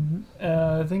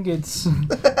 I think it's...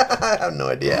 I have no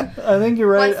idea. I think you're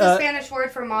right. What's the Spanish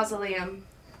word for mausoleum?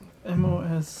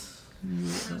 M-O-S...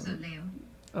 Mausoleo.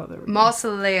 Oh, there we go.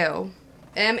 Mausoleo.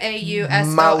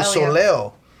 M-A-U-S-O-L-E-O.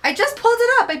 Mausoleo. I just pulled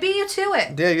it up. I beat you to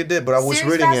it. Yeah, you did, but I was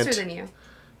Siri's reading faster it. Than you.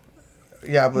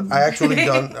 Yeah, but I actually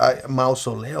don't...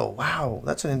 Mausoleo. Wow,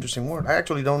 that's an interesting word. I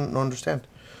actually don't understand.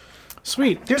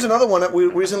 Sweet. Here's another one that we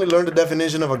recently learned. The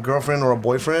definition of a girlfriend or a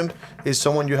boyfriend is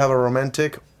someone you have a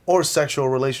romantic or sexual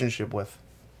relationship with.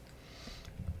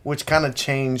 Which kind of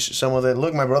changed some of the...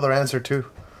 Look, my brother answered too.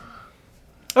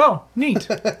 Oh, neat.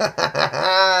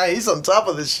 He's on top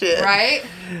of this shit. Right?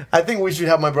 I think we should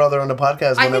have my brother on the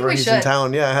podcast whenever he's in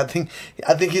town. Yeah, I think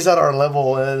he's at our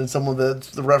level and some of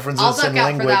the references I'll and look out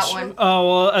language. for that one. Oh,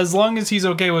 well, as long as he's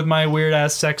okay with my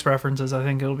weird-ass sex references, I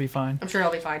think it'll be fine. I'm sure he'll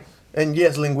be fine. And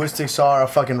yes, linguistics are a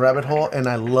fucking rabbit hole, and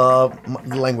I love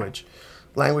language.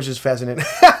 Language is fascinating.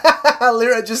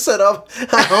 Lyra just set up a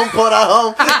HomePod at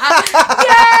home. Yay!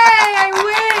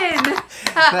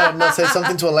 I win. No, say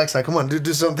something to Alexa. Come on,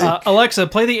 do something. Alexa,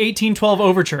 play the 1812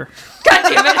 Overture. God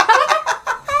damn it.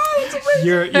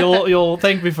 You'll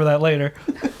thank me for that later.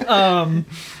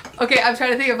 Okay, I'm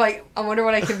trying to think of like, I wonder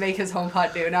what I can make his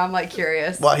HomePod do. Now I'm like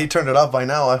curious. Well, he turned it off by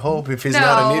now, I hope, if he's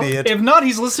not an idiot. If not,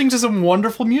 he's listening to some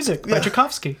wonderful music by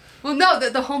Tchaikovsky. Well, no,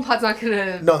 the HomePod's not going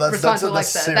to respond to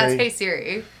Alexa. Siri. That's Hey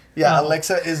Siri. Yeah,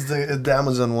 Alexa is the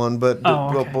Amazon one, but,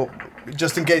 but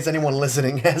just in case anyone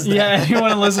listening has that. Yeah,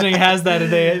 anyone listening has that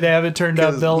and they have it turned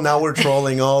up. Now we're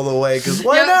trolling all the way, because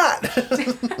why not?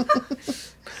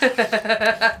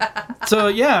 So,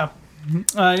 yeah.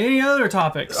 Any other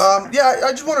topics? Yeah,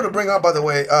 I just wanted to bring up, by the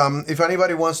way, if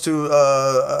anybody wants to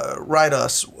write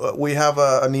us, we have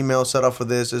an email set up for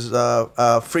this. It's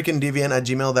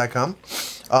freakingdeviant@gmail.com.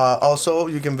 Also,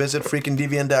 you can visit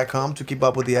freakingdeviant.com to keep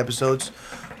up with the episodes.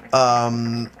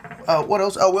 What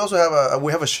else? We also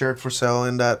have a shirt for sale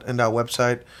in that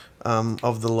website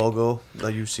of the logo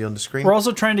that you see on the screen. We're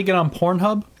also trying to get on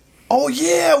Pornhub. Oh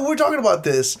yeah, we're talking about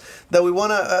this. That we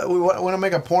wanna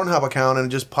make a Pornhub account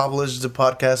and just publish the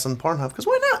podcast on Pornhub. Because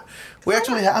why not? We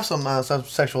actually have some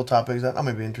sexual topics that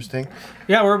may be interesting.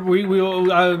 Yeah,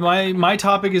 my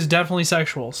topic is definitely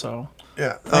sexual, so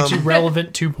yeah, actually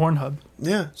relevant to Pornhub.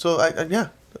 Yeah, so I'd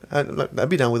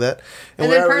be down with that. And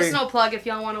then personal plug, if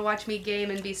y'all want to watch me game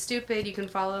and be stupid, you can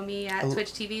follow me at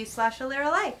Twitch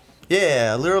TV/AliraLay.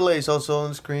 Yeah, AliraLay is also on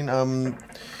the screen.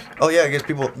 Oh yeah, I guess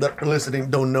people that are listening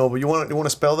don't know, but you want to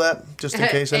spell that just in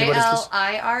case anybody's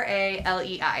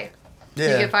ALIRALEI. Yeah.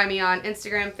 You can find me on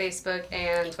Instagram, Facebook,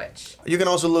 and Twitch. You can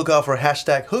also look out for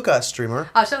 #HookahStreamer.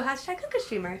 Also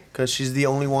 #HookahStreamer. Because she's the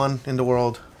only one in the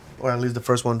world, or at least the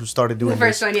first one who started doing the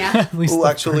first this. one, yeah. At least who the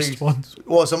actually, first one.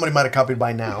 Well, somebody might have copied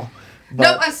by now.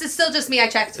 Nope, it's still just me. I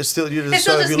checked. It's still you. It's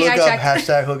So still if you just me, look I up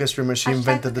 #HookahStreamer, she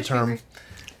invented the term.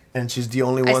 And she's the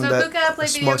only one that hookah, play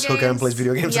video smokes hookah and plays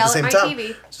video games at the same time.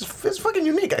 It's fucking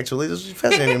unique, actually. This is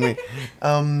fascinating to me.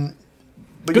 But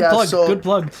good yeah, plug. Good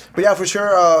plug. But yeah, for sure,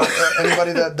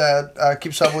 anybody that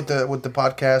keeps up with the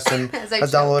podcast and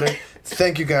has downloaded,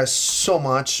 thank you guys so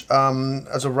much.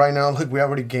 As of right now, look, we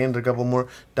already gained a couple more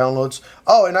downloads.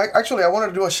 Oh, and I wanted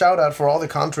to do a shout out for all the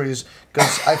countries,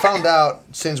 because I found out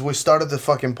since we started the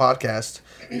fucking podcast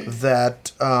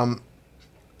that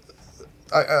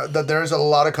that there's a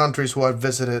lot of countries who I've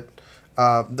visited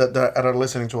that are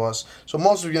listening to us. So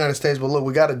most of the United States, but look,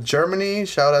 we got a Germany.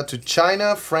 Shout out to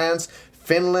China, France,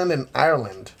 Finland, and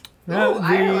Ireland. Yeah,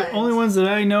 the only ones that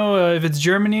I know, if it's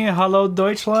Germany, Hallo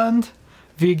Deutschland,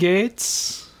 wie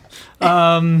geht's? You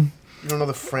don't know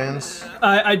the France?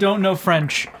 I don't know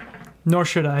French, nor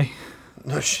should I.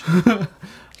 No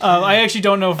I actually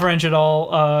don't know French at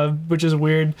all, which is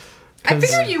weird. I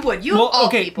figured you would. You all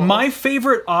people. My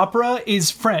favorite opera is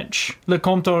French, Le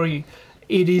Comptoir.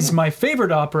 It is my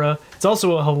favorite opera. It's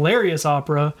also a hilarious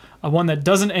opera, one that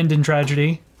doesn't end in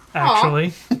tragedy,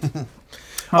 actually.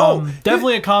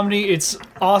 Definitely a comedy. It's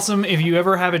awesome if you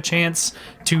ever have a chance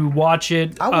to watch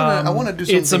it. I want to do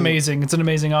something. It's amazing. It's an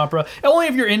amazing opera. Only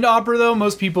if you're into opera, though.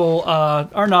 Most people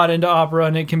are not into opera,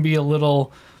 and it can be a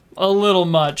little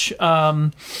much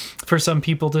for some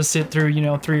people to sit through,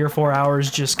 3 or 4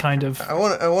 hours just kind of. I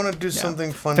want to do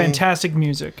something funny. Fantastic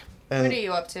music. And what are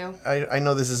you up to? I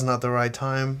know this is not the right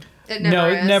time. It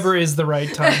never is the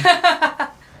right time.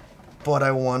 But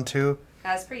I want to.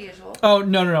 As per usual. Oh,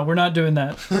 no, we're not doing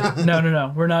that. No,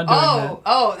 we're not doing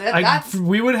that. That's...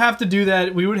 We would have to do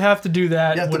that. You have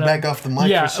to back off the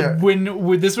mic for sure.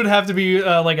 This would have to be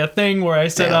like a thing where I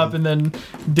set up and then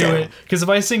do it. Because if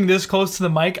I sing this close to the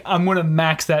mic, I'm going to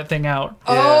max that thing out.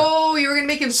 Oh, you were going to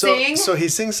make him sing? So he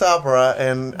sings opera,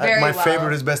 and my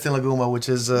favorite is Vesti Laguma, which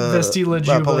is Vesti La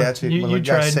Juba. Pagliacci. You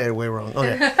tried. I say it way wrong.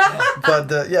 Okay. But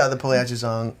the Pagliacci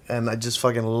song, and I just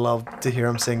fucking love to hear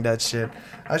him sing that shit.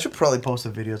 I should probably post a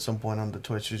video at some point on the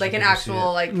Twitch. Like an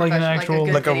actual, like a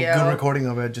good recording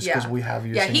of it, just because we have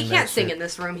you. Yeah, he can't sing in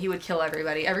this room. He would kill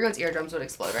everybody. Everyone's eardrums would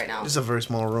explode right now. It's a very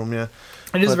small room, yeah.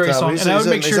 It is very small, and I would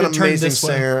make sure to turn this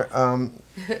way. Singer.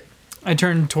 I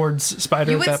turned towards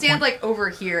Spider. You would stand like over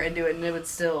here and do it, and it would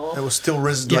still. It was still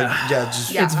it's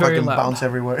fucking bounce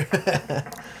everywhere.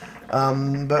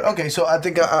 But okay, so I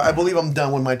believe I'm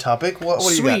done with my topic. What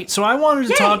do you got? So I wanted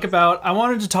to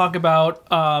talk about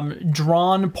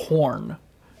drawn porn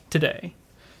today.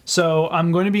 So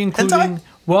I'm going to be including hentai?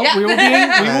 we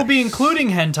will be including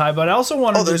hentai, but I also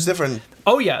wanted Oh, there's different.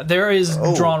 Oh yeah, there is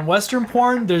drawn Western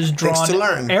porn, there's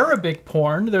drawn Arabic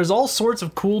porn, there's all sorts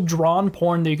of cool drawn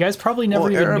porn that you guys probably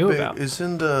never even knew about. Is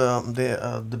in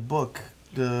the book.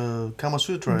 the Kama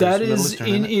Sutra? That Middle is Eastern,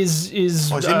 in isn't it?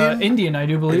 is Oh, it's Indian? Indian, I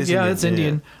do believe. is Yeah, Indian, it's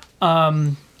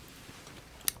Indian.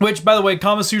 Which, by the way,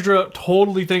 Kama Sutra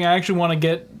totally thing. I actually want to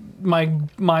get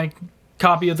my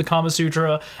copy of the Kama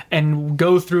Sutra and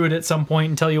go through it at some point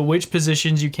and tell you which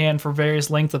positions you can for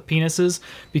various lengths of penises,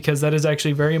 because that is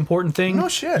actually a very important thing. No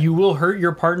shit. You will hurt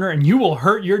your partner and you will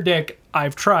hurt your dick.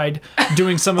 I've tried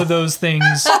doing some of those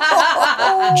things.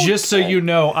 Just so you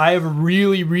know, I have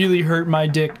really, really hurt my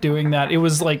dick doing that. It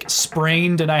was like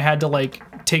sprained and I had to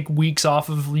like take weeks off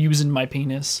of using my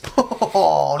penis.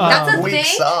 Oh, That's a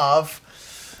weeks thing? off.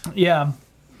 Yeah.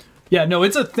 Yeah, no,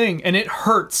 it's a thing, and it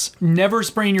hurts. Never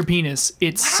sprain your penis.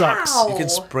 It sucks. You can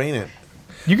sprain it.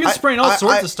 You can sprain all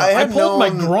sorts of stuff. I have pulled my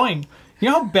known- groin. You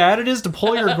know how bad it is to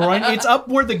pull your groin? It's up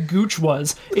where the gooch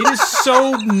was. It is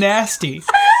so nasty.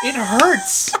 It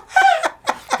hurts.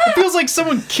 It feels like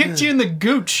someone kicked you in the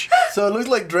gooch. So it looks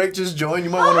like Drake just joined. You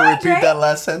might want to repeat Drake. that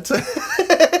last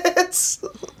sentence.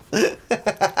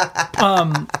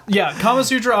 Yeah, Kama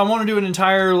Sutra, I want to do an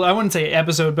entire, I wouldn't say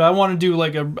episode, but I want to do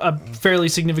like a fairly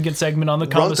significant segment on the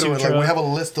Kama Run through it. Sutra. Like, we have a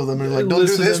list of them. And like, don't do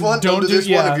List of this them. one. Don't do this one.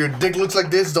 yeah. If your dick looks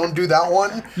like this, don't do that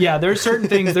one. Yeah, there's certain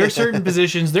things, there's certain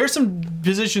positions, there's some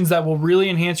positions that will really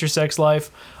enhance your sex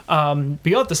life. But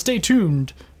you'll have to stay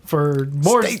tuned for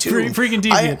more Stay tuned. freaking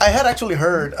deviant. I had actually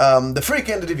heard the Freak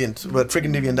and the Deviant, but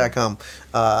freakanddeviant.com.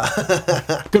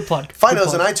 Good plug. Find Good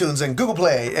us on plug. iTunes and Google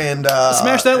Play and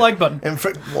Smash that like button. and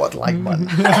what like button?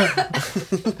 Did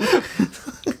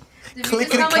you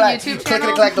Clickety just have a clack, YouTube clickety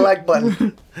channel? clack the like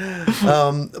button.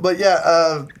 But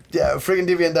yeah,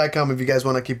 freakanddeviant.com if you guys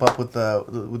want to keep up with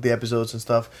the episodes and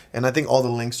stuff. And I think all the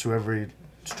links to every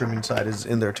streaming site is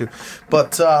in there too.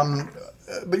 But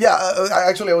yeah,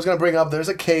 I was gonna bring up. There's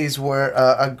a case where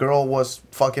a girl was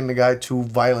fucking the guy too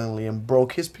violently and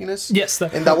broke his penis. Yes,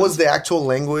 and that was the actual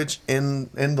language in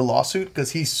the lawsuit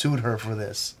because he sued her for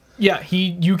this. Yeah,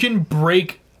 you can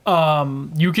break.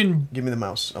 You can give me the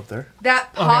mouse up there.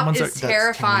 That pop one is sec.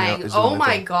 terrifying. That's Oh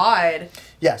my god.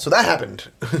 Yeah, so that happened.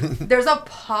 There's a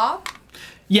pop?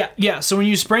 Yeah. So when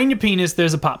you sprain your penis,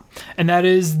 there's a pop, and that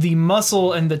is the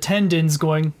muscle and the tendons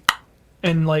going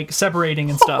and like separating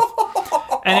and stuff.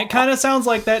 And it kind of sounds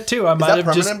like that too. I Is might that have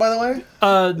permanent, just by the way?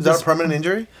 Is that a permanent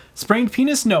injury? Sprained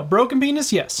penis? No. Broken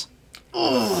penis? Yes.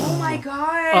 Oh my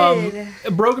god. A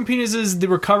broken penis is the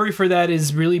recovery for that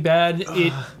is really bad.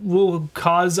 It will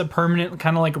cause a permanent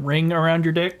kind of like ring around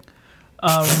your dick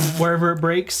wherever it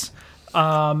breaks.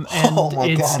 And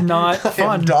it's God. not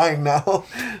fun. I'm dying now.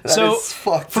 So, is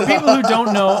fucked for people who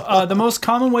don't know, the most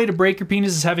common way to break your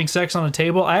penis is having sex on a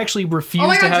table. I actually refuse Oh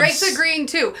my to god, have Drake's agreeing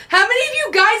too. How many of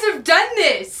you guys have done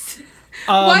this?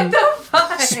 What the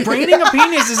fuck? spraining a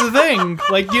penis is a thing.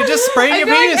 Like, you just sprain I your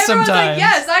feel like penis everyone's sometimes. like,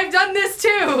 yes, I've done this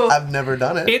too. I've never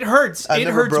done it. It hurts. I've it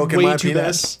never hurts broken way my too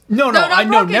penis. bad. No, not I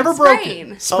know, broken, never sprain.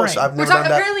 broken. Oh, so Sprain. I've We're never talking done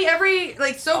that. apparently every,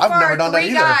 like, so I've far, never done that 3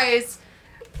 either. guys.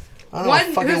 I don't know One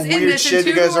what fucking who's in weird this shit and 2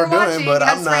 you guys who are are doing, watching but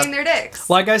have I'm not. sprained their dicks.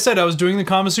 Like I said, I was doing the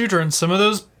Kama Sutra, and some of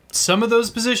those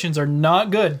positions are not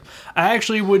good. I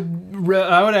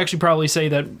would actually probably say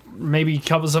that maybe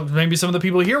some of the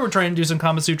people here were trying to do some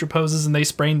Kama Sutra poses and they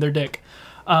sprained their dick.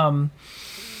 Fun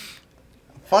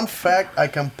fact: I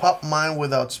can pop mine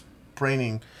without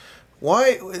spraining.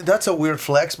 Why? That's a weird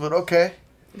flex, but okay.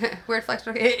 Weird flex.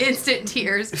 Instant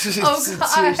tears. Oh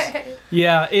god.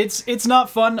 Yeah, it's not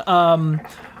fun.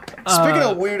 Speaking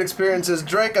of weird experiences,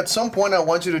 Drake, at some point I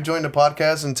want you to join the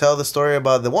podcast and tell the story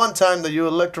about the one time that you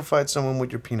electrified someone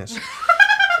with your penis.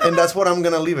 And that's what I'm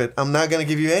going to leave it. I'm not going to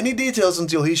give you any details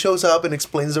until he shows up and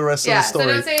explains the rest of the story.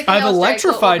 So don't say anything I've else, Drake.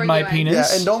 electrified We'll my bring you in.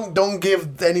 penis. Yeah, and don't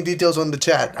give any details on the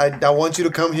chat. I want you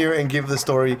to come here and give the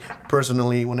story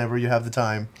personally whenever you have the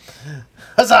time.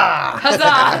 Huzzah!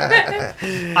 Huzzah!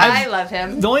 I love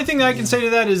him. The only thing that I can say to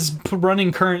that is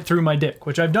running current through my dick,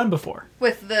 which I've done before.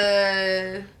 With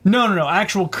the... No,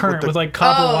 actual current with like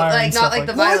copper wire like and not stuff like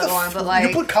the Why violet one, but like...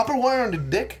 You put copper wire on the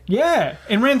dick? Yeah,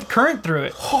 and ran current through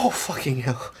it. Oh, fucking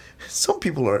hell. Some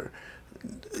people are...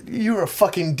 You're a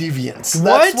fucking deviant.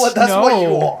 What? That's No. what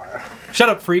you are. Shut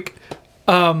up, freak.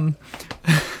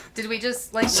 Did we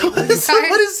just like... Somebody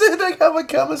said I have a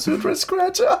Kama Sutra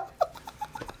scratcher.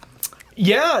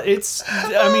 Yeah, it's.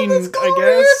 I mean, That's I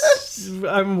guess.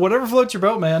 Whatever floats your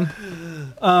boat, man.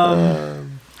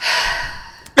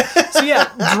 So yeah,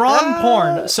 drawn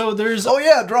porn. So there's. Oh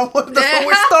yeah, drawn porn. That's where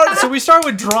we started. So we start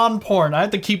with drawn porn. I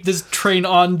have to keep this train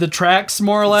on the tracks,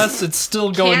 more or less. It's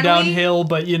still going Can we? downhill,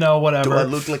 but you know, whatever. Do I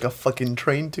look like a fucking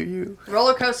train to you?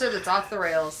 Roller coaster that's off the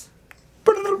rails.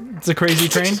 It's a crazy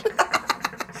train.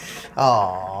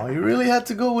 Oh, you really had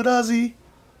to go with Ozzy?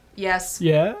 Yes.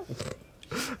 Yeah.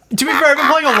 To be fair, I've been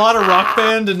playing a lot of Rock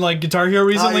Band and like Guitar Hero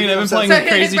recently, and I've been playing So the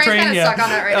Crazy his brain's Train. kinda Yeah, stuck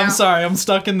on it right I'm now. sorry, I'm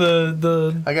stuck in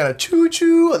the. I got a choo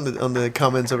choo on the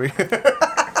comments over here.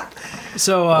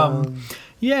 So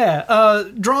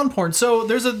drawn porn. So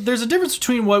there's a difference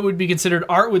between what would be considered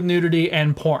art with nudity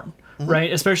and porn,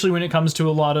 right? Especially when it comes to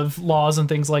a lot of laws and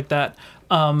things like that.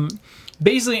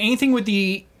 Basically, anything with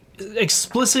the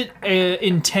explicit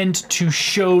intent to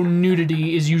show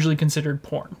nudity is usually considered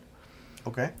porn.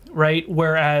 Okay. Right?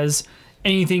 Whereas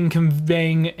anything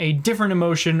conveying a different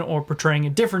emotion or portraying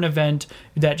a different event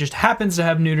that just happens to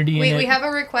have nudity in it. We have a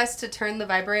request to turn the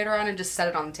vibrator on and just set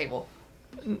it on the table.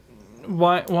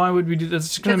 Why would we do that?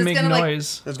 It's going to make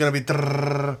noise. It's going to be...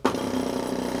 I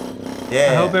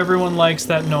Yeah. hope everyone likes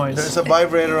that noise. There's a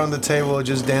vibrator on the table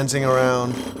just dancing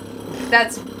around.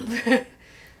 That's...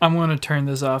 I'm going to turn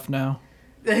this off now.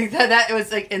 that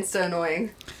was like insta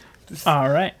annoying. All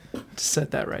right. Just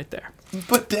set that right there.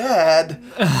 But Dad...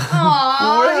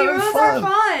 Aww, We're having heroes are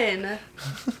fun.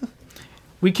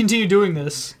 We continue doing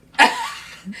this.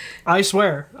 I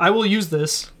swear. I will use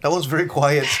this. That one's very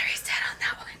quiet. Battery's dead on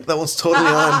that one. That one's totally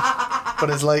on. But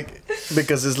it's like...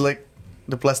 Because it's like...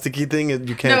 The plasticky thing,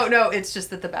 you can't... No, it's just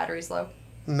that the battery's low.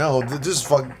 No, just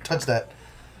touch that.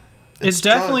 It's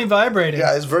definitely vibrating.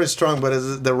 Yeah, it's very strong,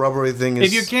 but the rubbery thing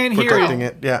is if you can't hear protecting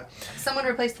it. Yeah. Someone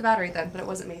replaced the battery then, but it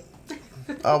wasn't me.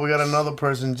 Oh, we got another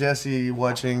person, Jesse,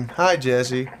 watching. Hi,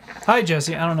 Jesse. Hi,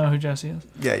 Jesse. I don't know who Jesse is.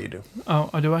 Yeah, you do. Oh,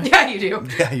 do I? Yeah, you do.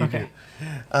 Yeah, you Okay. do.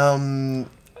 Anyway,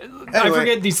 I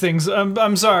forget these things.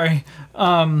 I'm sorry.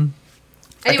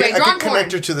 Anyway, I drawn can connect porn.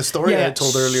 her to the story I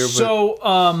told earlier. But... So,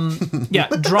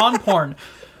 drawn porn.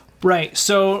 Right,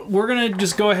 so we're going to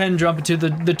just go ahead and jump into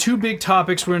the two big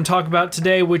topics we're going to talk about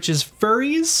today, which is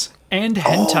furries and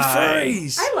hentai. Oh,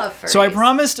 furries! I love furries. So I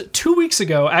promised 2 weeks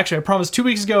ago,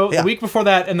 the week before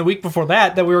that, and the week before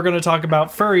that we were going to talk about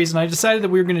furries, and I decided that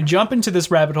we were going to jump into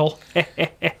this rabbit hole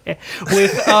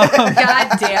with... God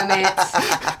damn it.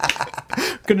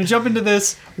 Going to jump into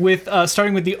this with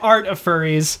starting with the art of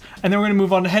furries, and then we're going to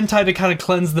move on to hentai to kind of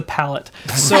cleanse the palate.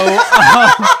 So...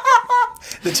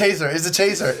 The chaser is the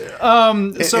chaser.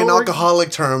 So in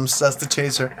alcoholic terms, that's the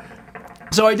chaser.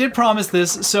 So I did promise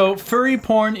this. So furry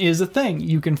porn is a thing.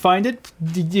 You can find it.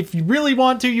 If you really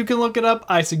want to, you can look it up.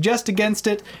 I suggest against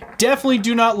it. Definitely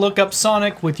do not look up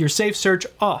Sonic with your safe search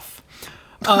off.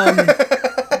 Wow.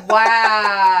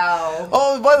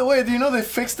 Oh, by the way, do you know they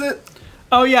fixed it?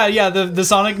 Oh yeah, the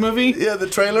Sonic movie. Yeah, the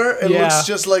trailer. It Yeah. looks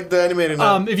just like the animated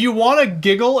now. If you want to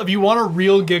giggle, if you want a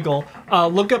real giggle,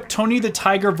 look up Tony the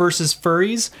Tiger versus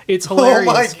furries. It's hilarious.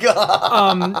 Oh my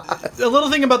god! A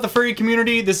little thing about the furry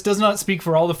community. This does not speak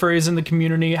for all the furries in the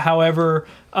community. However,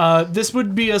 this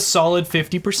would be a solid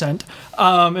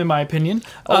 50%, in my opinion.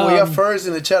 Oh, we have furries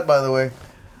in the chat, by the way.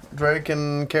 Drake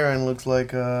and Karen looks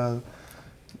like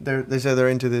they said they're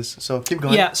into this. So keep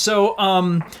going. Yeah. So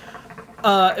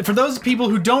for those people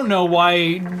who don't know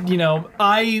why,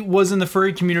 I was in the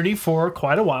furry community for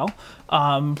quite a while,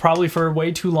 probably for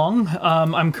way too long.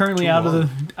 I'm currently out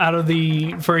of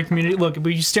the furry community. Look,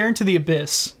 when you stare into the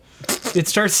abyss, it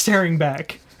starts staring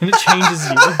back, and it changes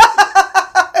you.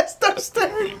 It starts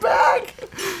staring back.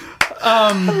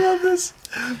 I love this.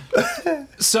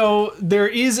 So there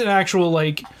is an actual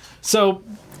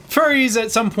furries at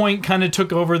some point kind of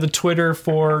took over the Twitter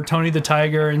for Tony the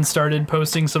Tiger and started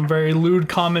posting some very lewd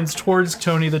comments towards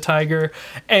Tony the Tiger,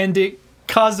 and it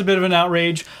caused a bit of an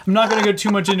outrage. I'm not going to go too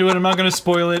much into it. I'm not going to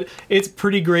spoil it. It's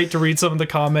pretty great to read some of the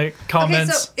comments. Okay,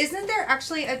 so isn't there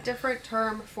actually a different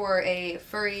term for a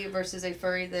furry versus a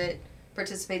furry that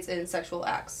participates in sexual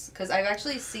acts? Because I've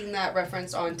actually seen that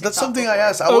referenced on TikTok. That's something I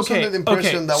asked. I was under the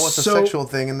impression that was a sexual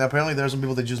thing, and apparently there's some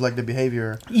people that just like the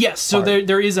behavior. Yes, so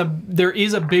there is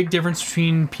a big difference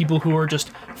between people who are just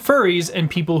furries and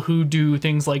people who do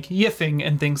things like yiffing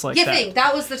and things like that. Yiffing,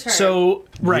 that was the term. So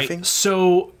right, Yiffing?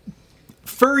 so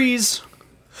furries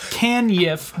can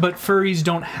yiff, but furries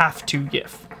don't have to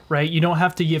yiff. Right, you don't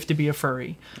have to yiff to be a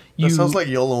furry. That sounds like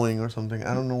YOLOing or something.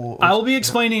 I don't know. I will be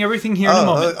explaining everything here in a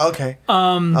moment. Okay.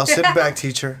 I'll sit back,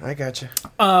 teacher. I got you.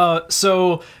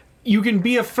 So you can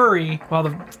be a furry while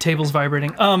the table's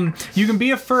vibrating. You can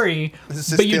be a furry,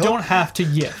 but you don't have to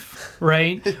yiff,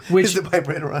 right? Which is the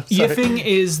vibrator on? Yiffing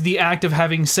is the act of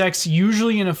having sex,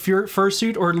 usually in a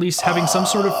fursuit, or at least having some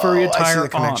sort of furry attire I see the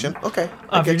connection. on. Okay.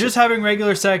 If you're just having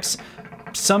regular sex,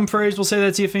 some furries will say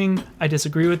that's yiffing. I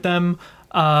disagree with them.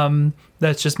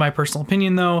 That's just my personal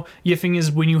opinion, though. Yiffing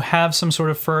is when you have some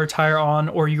sort of fur attire on,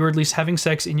 or you're at least having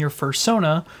sex in your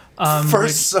fursona.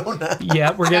 Fursona.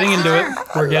 Yeah, we're getting into it.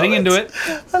 We're getting into it.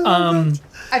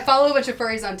 I follow a bunch of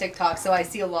furries on TikTok, so I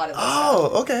see a lot of this stuff.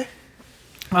 Oh, okay.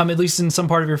 At least in some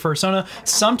part of your fursona.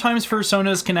 Sometimes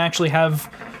fursonas can actually have,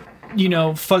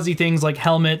 fuzzy things like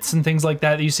helmets and things like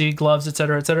that you see, gloves,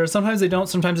 etc., etc. Sometimes they don't.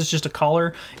 Sometimes it's just a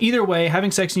collar. Either way,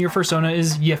 having sex in your fursona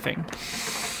is yiffing.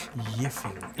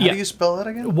 Yiffing. How do you spell that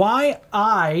again?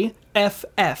 Yiffing.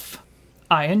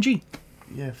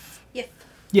 Yiff.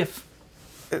 Yiff.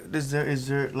 Is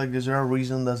there a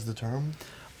reason that's the term?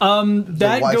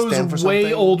 That goes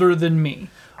way older than me.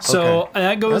 So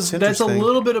that's a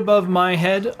little bit above my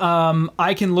head.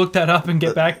 I can look that up and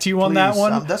get back to you on that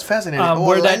one. That's fascinating.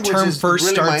 Where that term first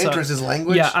really starts. My interest is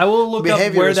language. Yeah, I will look up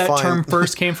where that fine. term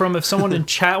first came from. If someone in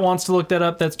chat wants to look that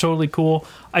up, that's totally cool.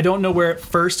 I don't know where it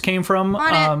first came from.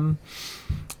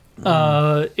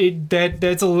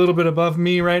 That's a little bit above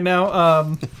me right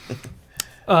now.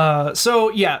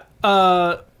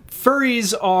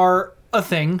 Furries are a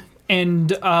thing, and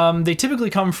they typically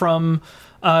come from.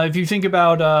 If you think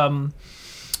about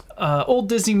old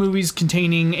Disney movies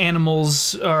containing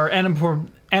animals or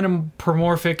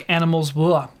anthropomorphic animals,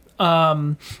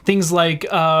 things like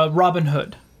Robin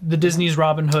Hood, the Disney's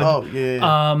Robin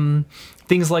Hood,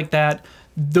 things like that.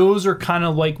 Those are kind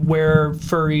of like where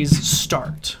furries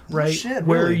start, right? Oh, shit,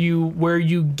 where really? where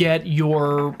you get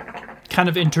your kind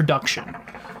of introduction,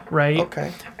 right?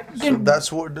 Okay. So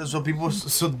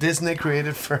Disney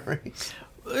created furries.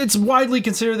 It's widely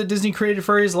considered that Disney created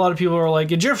furries. A lot of people are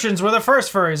like, Egyptians were the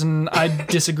first furries, and I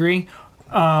disagree.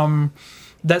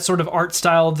 That sort of art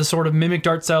style, the sort of mimicked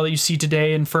art style that you see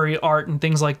today in furry art and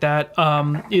things like that,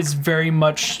 is very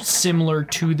much similar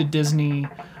to the Disney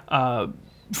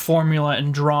formula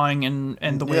and drawing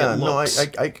and the way it looks.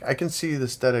 I can see the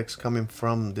aesthetics coming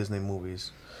from Disney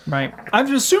movies. Right.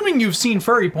 I'm assuming you've seen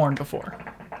furry porn before.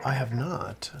 I have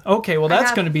not. Okay, well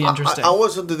that's going to be interesting. I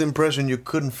was under the impression you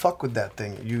couldn't fuck with that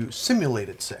thing. You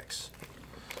simulated sex.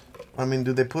 I mean,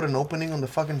 do they put an opening on the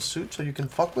fucking suit so you can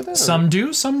fuck with it? Some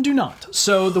do, some do not.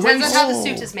 So the Depends on how the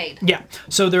suit is made. Yeah.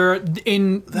 So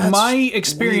my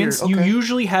experience, weird. Okay. you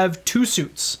usually have 2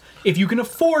 suits. If you can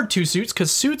afford 2 suits,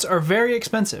 because suits are very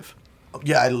expensive.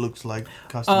 Yeah, it looks like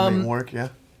custom-made work, yeah.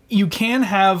 You can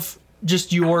have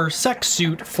just your sex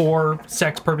suit for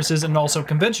sex purposes and also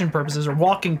convention purposes or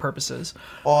walking purposes.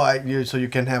 Oh, so you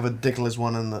can have a dickless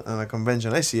one on a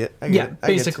convention. I see it. I get it.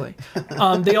 Basically.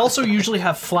 They also usually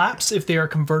have flaps if they are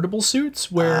convertible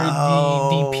suits, where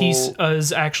the piece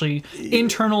is actually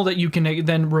internal that you can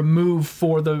then remove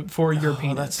for your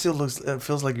penis. That still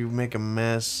feels like you make a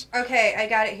mess. Okay, I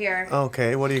got it here.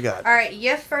 Okay, what do you got? All right,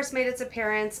 Yiff first made its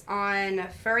appearance on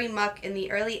Furry Muck in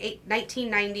the early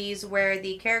 1990s, where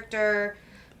the character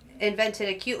invented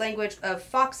a cute language of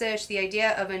Foxish. The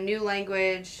idea of a new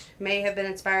language may have been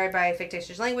inspired by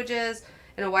fictitious languages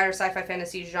in a wider sci-fi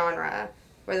fantasy genre,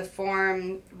 where the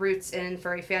form roots in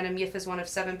furry fandom. Yiff is one of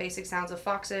 7 basic sounds of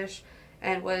Foxish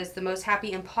and was the most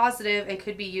happy and positive and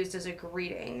could be used as a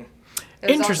greeting.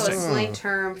 There's also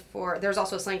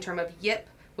a slang term of yip,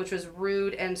 which was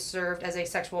rude and served as a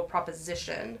sexual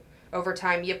proposition. Over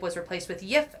time, yip was replaced with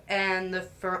yiff, and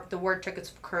the word took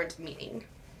its current meaning.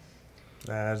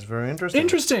 That's very interesting.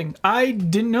 Interesting. I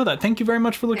didn't know that. Thank you very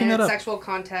much for looking that up. Sexual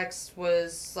context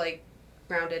was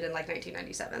grounded in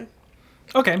 1997.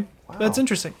 Okay, wow. That's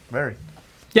interesting. Very.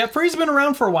 Yeah, furry's been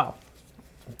around for a while.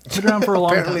 Been around for a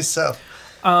long Apparently time. so.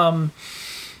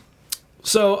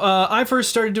 So I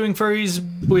first started doing furries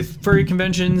with furry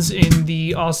conventions in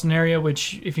the Austin area,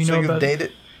 which if you know about...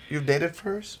 You've dated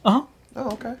furries? Uh-huh.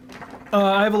 Oh, okay.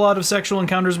 I have a lot of sexual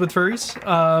encounters with furries.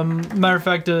 Matter of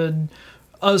fact,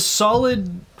 a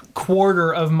solid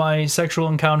quarter of my sexual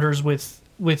encounters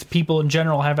with people in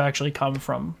general have actually come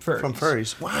from furries. From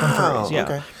furries. Wow. From furries, yeah.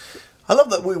 Okay. I love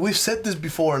that we've said this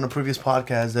before in a previous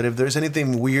podcast, that if there's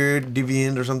anything weird,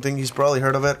 deviant or something, he's probably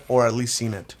heard of it or at least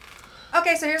seen it.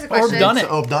 Okay, so here's a question. Or done it.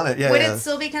 Oh, done it, yeah. Would it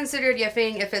still be considered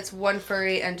yiffing if it's one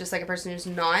furry and just a person who's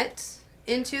not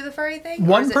into the furry thing?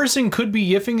 One person could be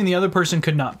yiffing and the other person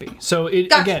could not be. So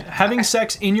again, having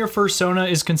sex in your fursona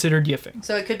is considered yiffing.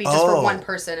 So it could be just for one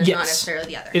person and not necessarily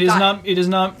the other. It is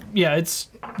not. Yeah, it's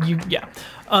you. Yeah.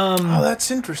 Oh,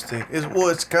 that's interesting.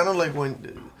 It's kind of like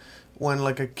when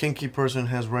a kinky person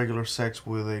has regular sex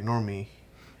with a normie.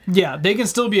 Yeah, they can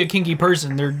still be a kinky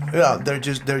person. They're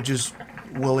just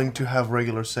willing to have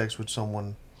regular sex with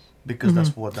someone because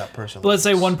that's what that person. But let's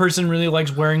say one person really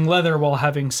likes wearing leather while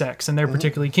having sex, and they're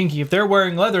particularly kinky. If they're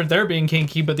wearing leather, they're being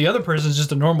kinky, but the other person's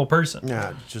just a normal person.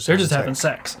 Yeah, they're just having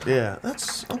sex. Yeah,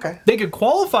 that's okay. They could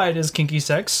qualify it as kinky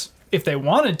sex if they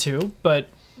wanted to, but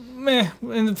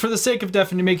and for the sake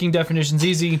of making definitions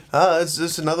easy.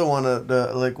 It's another one.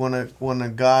 Like when a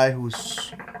guy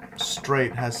who's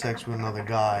straight has sex with another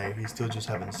guy, he's still just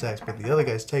having sex, but the other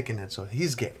guy's taking it, so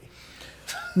he's gay.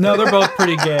 No, they're both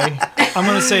pretty gay. I'm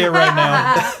gonna say it right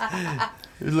now.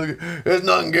 Look, there's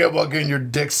nothing gay about getting your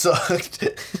dick sucked.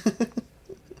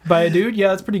 By a dude? Yeah,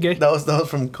 that's pretty gay. That was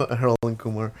from Harold and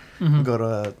Kumar. Go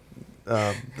to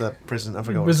the prison. I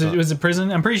forgot what Was it's it was it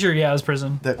prison? I'm pretty sure. Yeah, it was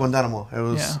prison. The Guantanamo. It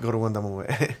was Yeah. go to Guantanamo.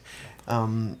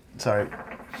 Sorry.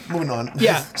 Moving on.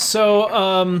 Yeah.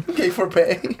 So Gay for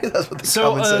pay. That's what the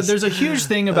comment says. there's a huge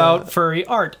thing about furry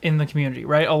art in the community,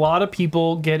 right? A lot of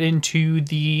people get into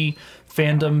the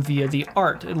fandom via the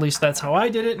art. At least that's how I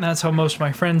did it, and that's how most of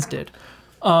my friends did.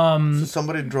 So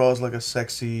somebody draws like a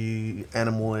sexy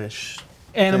animal-ish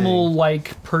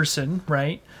Animal-like person,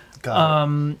 right? Got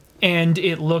it. And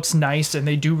it looks nice, and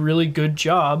they do a really good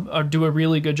job,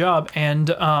 and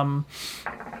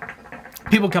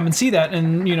people come and see that,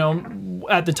 and you know,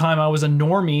 at the time I was a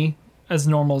normie, as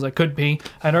normal as I could be.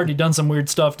 I'd already done some weird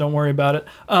stuff, don't worry about it.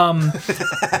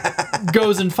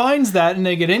 Goes and finds that, and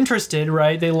they get interested,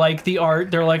 right? They like the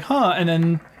art, they're like, huh, and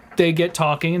then they get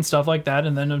talking and stuff like that,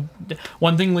 and then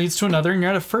one thing leads to another, and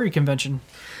you're at a furry convention.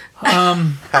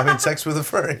 Having sex with a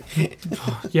furry.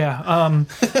 Yeah.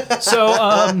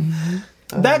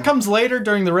 That comes later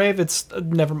during the rave. It's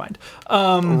never mind.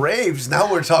 Raves.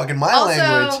 Now we're talking my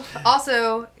language.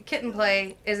 Also, kitten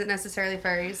play isn't necessarily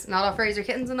furries. Not all furries are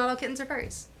kittens, and not all kittens are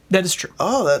furries. That is true.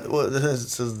 Oh,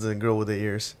 this is the girl with the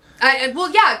ears.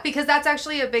 Well, yeah, because that's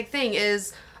actually a big thing.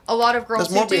 Is a lot of girls.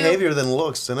 There's more behavior than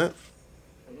looks, isn't it?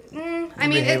 I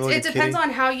mean, it depends on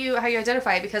how you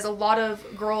identify it, because a lot of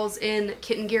girls in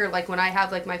kitten gear, like when I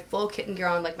have like my full kitten gear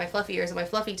on, like my fluffy ears and my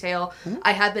fluffy tail,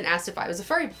 I have been asked if I was a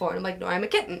furry before, and I'm like, no, I'm a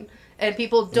kitten. And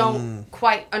people don't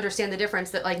quite understand the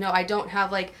difference that, like, no, I don't have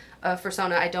like a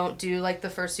fursona. I don't do like the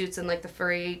fursuits and like the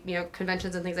furry,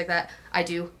 conventions and things like that. I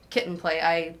do kitten play.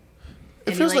 I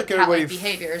it feels like cat-like everybody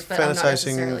behaviors, but I'm not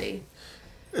necessarily.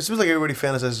 It feels like everybody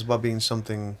fantasizes about being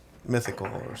something mythical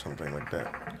or something like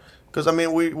that. Because, I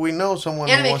mean, we know someone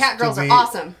who Anime wants cat girls to are be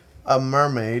awesome. a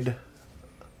mermaid.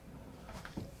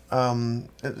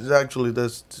 It's actually,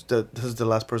 this is the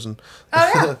last person.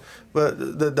 Oh, yeah.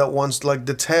 But that wants, like,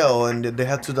 the tail, and they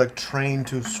have to, like, train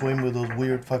to swim with those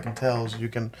weird fucking tails. You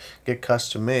can get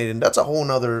custom made, and that's a whole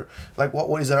nother, like,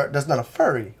 what is that? That's not a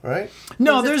furry, right?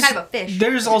 No, It's there's kind of a fish.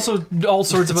 There's also all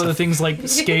sorts of other things like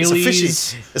scalies. It's a fishy.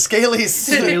 A scalies.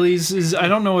 Scalies is, I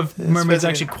don't know if mermaids fascinating.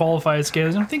 actually qualify as scalies.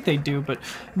 I don't think they do, but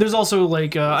there's also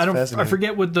like I fascinating.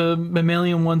 forget what the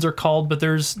mammalian ones are called, but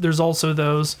there's also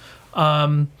those.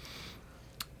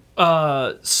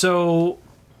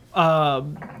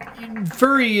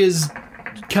 Furry is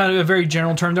kind of a very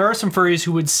general term. There are some furries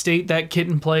who would state that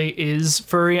kitten play is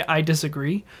furry. I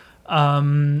disagree.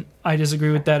 I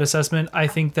disagree with that assessment. I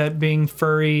think that being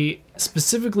furry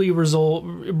specifically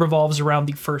revolves around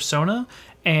the fursona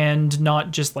and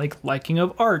not just like liking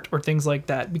of art or things like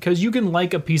that, because you can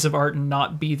like a piece of art and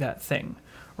not be that thing,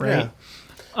 right?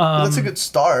 Yeah. That's a good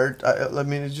start. I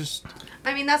mean, it's just...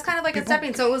 I mean, that's kind of like a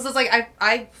stepping stone. It was just like,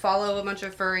 I follow a bunch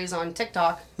of furries on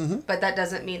TikTok, but that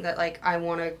doesn't mean that, like, I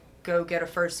want to go get a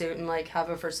fursuit and, like, have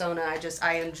a fursona.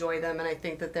 I enjoy them, and I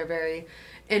think that they're very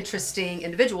interesting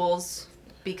individuals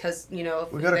because, of We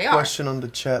who got they a question on the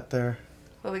chat there.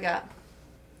 What we got?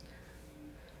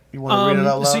 You want to read it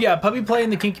out loud? So yeah, puppy play in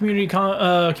the kink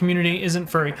community isn't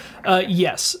furry.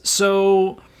 Yes.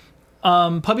 So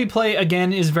puppy play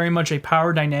again is very much a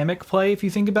power dynamic play if you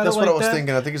think about That's it like what I was that.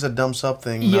 thinking. I think it's a dumb sub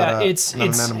thing. Yeah, not it's an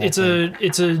animal thing.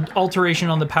 it's a alteration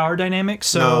on the power dynamic.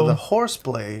 So No, the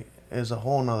horseplay is a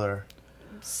whole nother.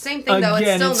 Same thing, though.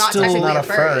 Again, It's still not technically not a a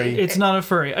furry. furry. it's not a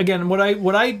furry. Again, what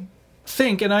I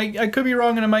think, and I could be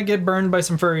wrong, and I might get burned by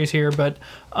some furries here, but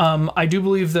I do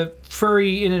believe that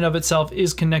furry in and of itself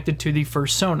is connected to the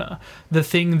fursona, the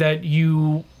thing that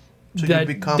you So you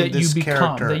become this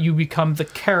character. that you become the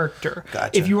character.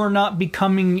 Gotcha. If you are not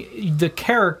becoming the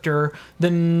character,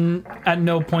 then at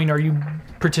no point are you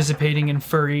participating in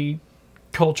furry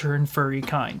culture and furry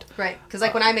kind. Right, because,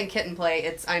 like, when I'm in kitten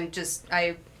play,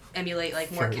 I emulate,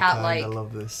 like, more Fairy cat-like kind, I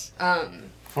love this.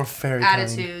 For fairy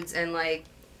attitudes and, like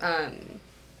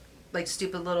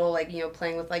stupid little, like,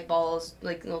 playing with, like, balls,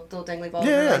 like little dangly balls.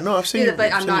 Yeah, like, no, I've seen you.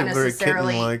 but I'm not you're very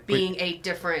necessarily kitten-like, but- being a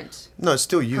different No, it's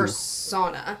still you.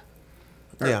 persona.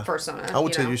 Or Yeah. fursona. I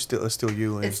would say it's still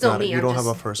you. And It's still not, me. You I'm don't have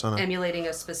a just persona. emulating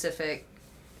a specific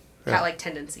cat-like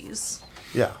tendencies.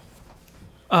 Yeah.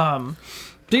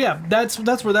 But yeah, that's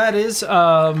where that is.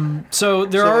 So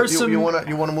there are some. You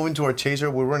wanna move into our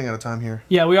chaser? We're running out of time here.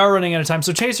 Yeah, we are running out of time.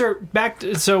 So Chaser,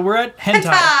 so we're at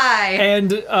Hentai.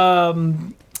 Hentai!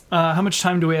 And how much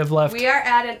time do we have left? We are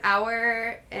at an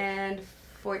hour and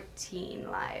 14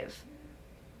 live.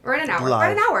 We're at an hour. Live. We're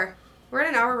at an hour. We're at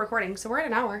an hour recording, so we're at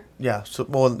an hour. Yeah. So it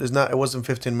wasn't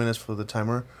 15 minutes for the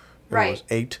timer. It Right. was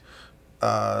 8.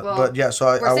 Well, But yeah, so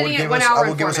I we're would sitting at give 1 us hour I and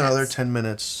would give 4 us another minutes. 10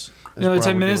 minutes. is Another what I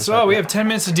 10 would give minutes. us Oh, after we that. have 10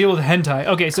 minutes to deal with hentai.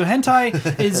 Okay, so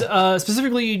hentai is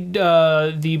specifically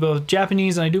the both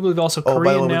Japanese and I do believe also Oh, Korean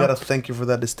by the way, now. we gotta thank you for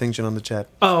that distinction on the chat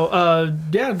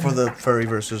Yeah. for the furry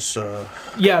versus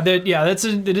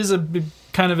It is a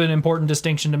kind of an important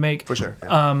distinction to make. for sure.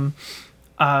 Yeah.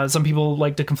 Some people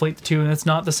like to conflate the two, and it's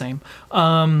not the same.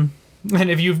 And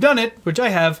if you've done it, which I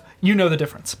have, you know the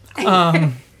difference.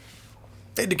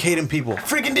 Educating people,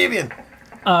 freaking deviant.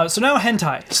 So now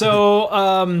hentai. So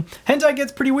hentai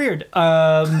gets pretty weird.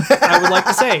 I would like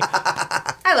to say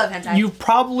I love hentai. you've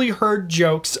probably heard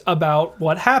jokes about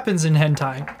what happens in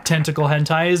hentai. Tentacle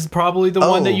hentai is probably the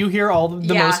one that you hear the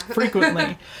Yeah. most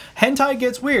frequently. Hentai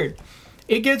gets weird.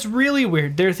 It gets really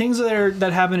weird. There are things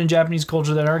that happen in Japanese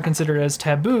culture that aren't considered as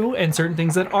taboo, and certain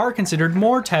things that are considered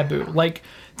more taboo, like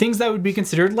things that would be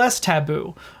considered less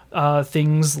taboo.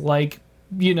 Things like,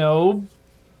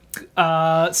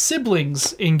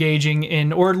 siblings engaging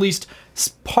in, or at least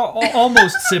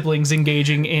almost siblings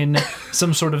engaging in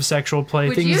some sort of sexual play.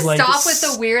 Would Things you like stop with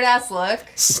the weird ass look?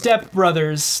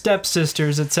 stepbrothers,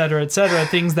 stepsisters, etc., etc.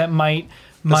 Things that might.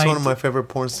 That's one of my favorite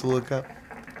porns to look up.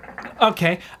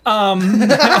 Okay.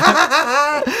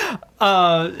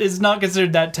 It's not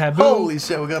considered that taboo. Holy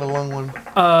shit, we got a long one.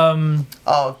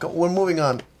 We're moving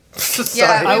on. Sorry.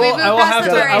 Yeah, I will have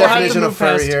to Definition move of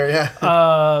furry past. here,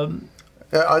 yeah.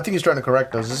 Yeah, I think he's trying to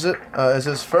correct us. Is it? It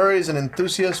says furry is an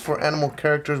enthusiast for animal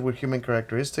characters with human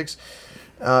characteristics.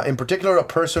 In particular, a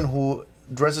person who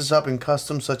dresses up in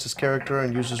costumes such as character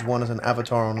and uses one as an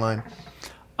avatar online.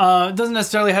 It doesn't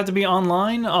necessarily have to be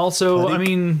online. Also, I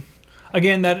mean,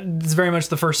 again, that is very much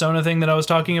the fursona thing that I was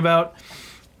talking about.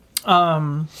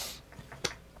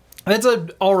 That's a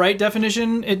all right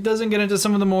definition. It doesn't get into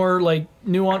some of the more like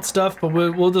nuanced stuff, but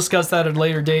we'll discuss that at a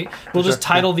later date. We'll just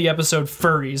title the episode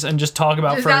 "Furries" and just talk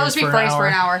about That'll furries just be for furries for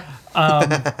an hour.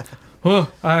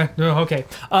 Okay.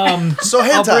 So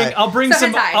hentai. I'll bring So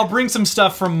some. hentai. I'll bring some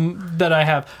stuff from that I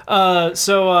have.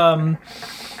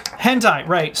 Hentai,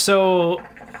 right? So,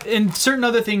 and certain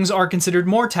other things are considered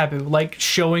more taboo, like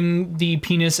showing the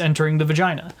penis entering the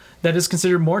vagina. That is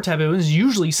considered more taboo and is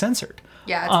usually censored.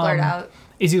 Yeah, it's blurred out.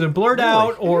 It's either blurred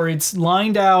out or it's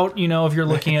lined out. If you're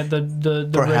looking at the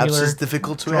Perhaps regular it's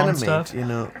difficult to drawn animate, stuff.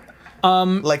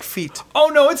 like feet.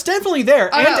 Oh no, it's definitely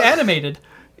there and no. animated.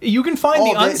 You can find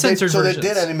the uncensored so versions. they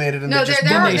did animate it and No, they just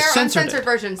there are censored uncensored it.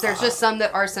 versions. There's just some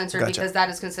that are censored Gotcha. because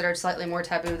that is considered slightly more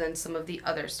taboo than some of the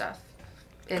other stuff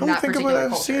in Come that think about particular it,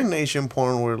 I've culture. seen Asian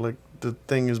porn where like the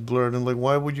thing is blurred and like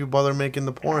why would you bother making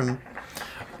the porn?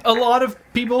 A lot of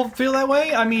people feel that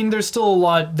way. I mean, there's still a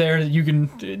lot there that you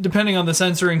can, depending on the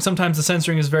censoring. Sometimes the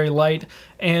censoring is very light,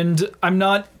 and I'm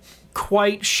not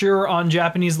quite sure on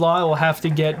Japanese law. I will have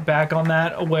to get back on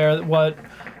that, where what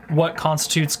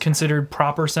constitutes considered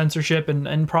proper censorship and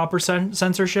improper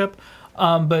censorship.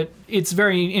 But it's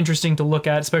very interesting to look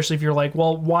at, especially if you're like,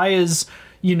 well, why is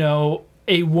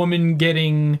a woman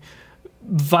getting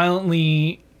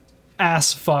violently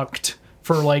ass fucked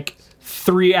for like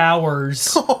 3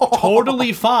 hours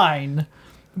totally fine,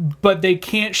 but they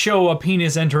can't show a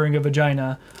penis entering a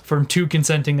vagina from 2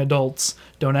 consenting adults?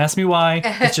 Don't ask me why.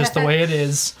 It's just the way it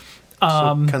is.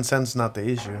 So consent's not the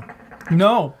issue.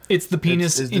 No, it's the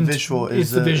penis. It's the visual.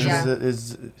 It's the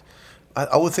visual.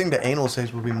 I would think the anal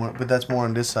sex would be more, but that's more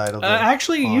on this side of the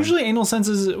Actually, pond. usually anal sex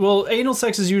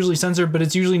is usually censored, but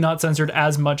it's usually not censored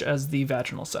as much as the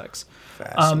vaginal sex.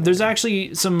 There's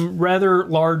actually some rather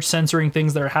large censoring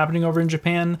things that are happening over in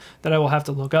Japan that I will have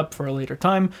to look up for a later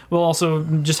time. We'll also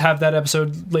just have that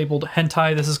episode labeled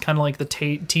hentai. This is kind of like the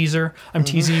teaser. I'm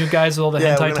teasing you guys with all the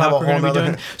hentai talk we're going to be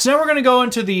doing. So now we're going to go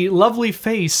into the lovely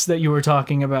face that you were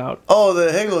talking about. Oh,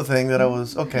 the Hegel thing that I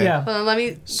was okay. Yeah. Let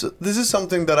me. So this is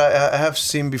something that I have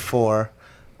seen before,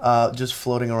 just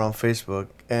floating around Facebook,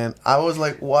 and I was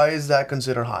like, why is that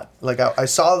considered hot? Like I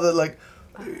saw the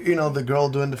the girl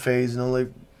doing the face, and I'm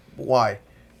like, why?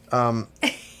 And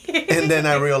then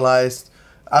I realized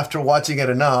after watching it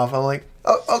enough, I'm like,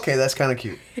 oh, okay, that's kind of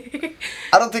cute.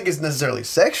 I don't think it's necessarily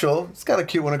sexual. It's kind of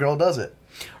cute when a girl does it.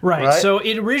 Right. So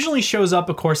it originally shows up,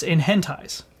 of course, in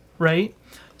hentais, right?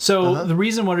 So the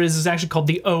reason what it is actually called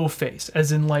the O face,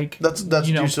 as in like that's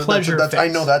pleasure that's, face. I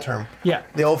know that term. Yeah.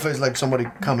 The O face, like somebody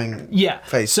coming. Yeah.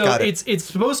 Face. So Got it. it's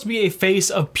supposed to be a face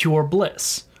of pure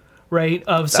bliss, right?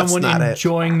 Of That's someone not it.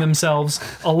 enjoying themselves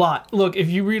a lot. Look, if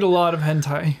you read a lot of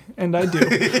hentai, and I do.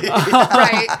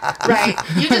 Right.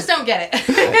 You just don't get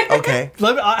it. Okay.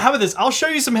 How about this? I'll show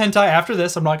you some hentai after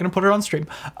this. I'm not going to put it on stream.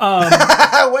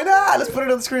 Why not? Let's put it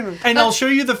on the screen. And I'll show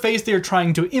you the face they're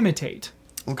trying to imitate.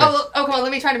 Okay. Oh, come on.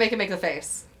 Let me try to make the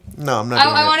face. No, I'm not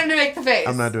doing I it. want him to make the face.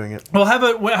 I'm not doing it. Well, how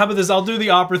about this? I'll do the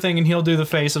opera thing and he'll do the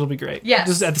face. It'll be great. Yes.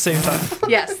 Just at the same time.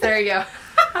 Yes, there you go.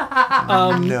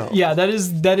 No. Yeah, that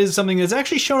is something that's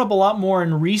actually shown up a lot more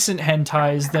in recent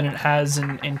hentais than it has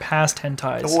in past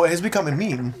hentais. Well, it's become a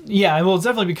meme. Yeah, well, it's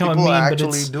definitely become People a meme, are but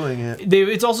actually it's doing it.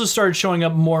 it's also started showing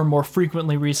up more and more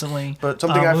frequently recently. But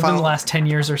something I within found the last 10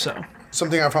 years or so.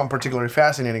 Something I found particularly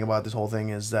fascinating about this whole thing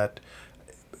is that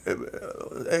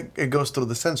it goes through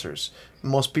the censors.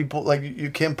 Most people, like, you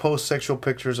can't post sexual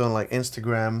pictures on like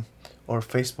Instagram or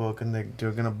Facebook, and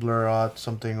they're gonna blur out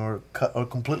something or cut or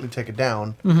completely take it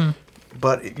down. Mm-hmm.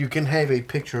 But you can have a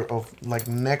picture of like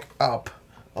neck up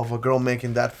of a girl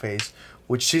making that face,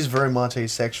 which is very much a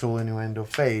sexual innuendo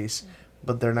face,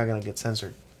 but they're not gonna get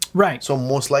censored. Right. So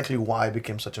most likely why it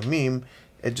became such a meme,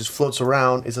 it just floats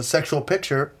around. It's a sexual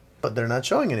picture, but they're not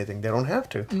showing anything. They don't have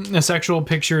to. A sexual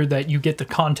picture that you get the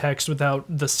context without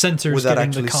the censors Without getting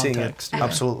actually the seeing it. context.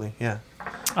 Absolutely, yeah.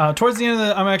 Towards the end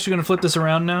of I'm actually going to flip this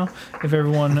around now, if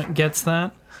everyone gets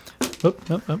that.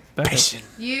 Back up.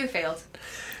 You failed.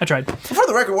 I tried. For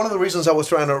the record, one of the reasons I was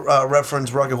trying to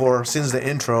reference Rocky Horror since the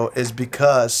intro is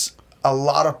because a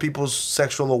lot of people's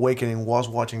sexual awakening was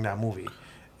watching that movie.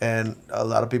 And a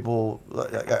lot of people,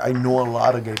 I know a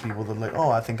lot of gay people that are like,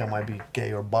 oh, I think I might be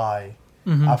gay or bi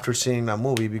after seeing that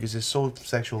movie because it's so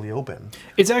sexually open.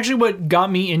 It's actually what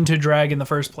got me into drag in the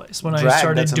first place. When I Drag,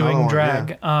 started that's another doing one,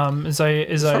 drag, yeah. is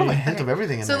Sort of a I hint of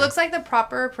everything in So there. it looks like the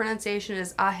proper pronunciation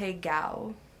is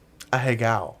ahegao.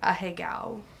 Ahegao.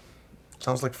 Ahegao.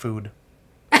 Sounds like food.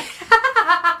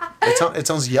 It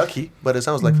sounds yucky, but it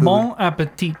sounds like food. bon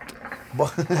appetit.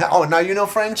 Oh, now you know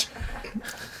French?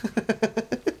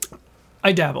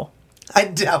 I dabble. I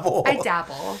dabble. I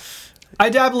dabble. I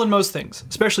dabble in most things,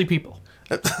 especially people.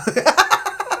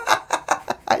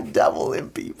 I dabble in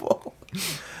people.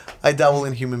 I dabble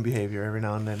in human behavior every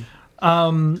now and then.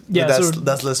 Yeah, But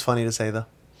that's less funny to say though.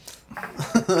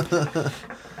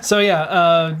 So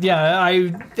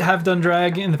I have done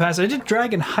drag in the past. I did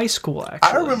drag in high school,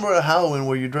 actually. I remember a Halloween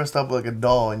where you dressed up like a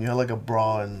doll and you had like a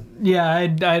bra and Yeah, I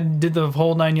did the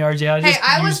whole 9 yards. Yeah, I just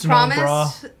I was used an old bra.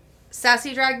 promised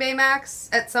Sassy Drag Baymax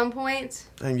at some point.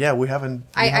 we haven't.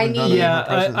 I done need- it Yeah, in the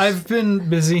presence. I've been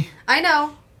busy. I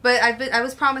know, but I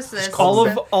was promised this. call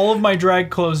All of my drag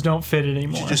clothes don't fit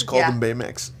anymore. You just called them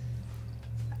Baymax.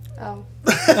 Oh.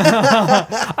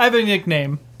 I have a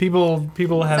nickname. People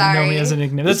have known me as a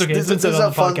nickname. That's okay. It's been said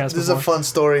on the podcast This is a before. fun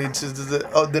story.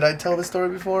 Did I tell the story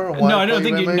before? Or why No, I call don't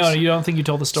think you. Baymax? No, you don't think you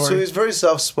told the story. So he's very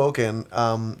soft-spoken,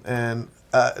 and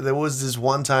there was this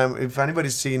one time. If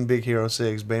anybody's seen Big Hero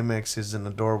 6, Baymax is an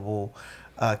adorable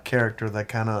character that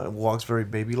kind of walks very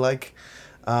baby-like.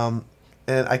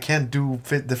 And I can't do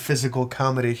the physical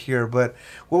comedy here, but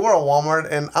we were at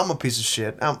Walmart, and I'm a piece of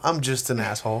shit. I'm just an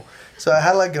asshole. So I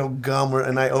had like a gum,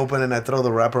 and I open and I throw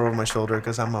the wrapper over my shoulder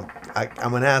because I'm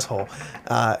an asshole.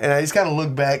 And I just kind of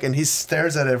look back, and he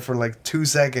stares at it for like 2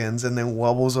 seconds, and then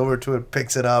wobbles over to it,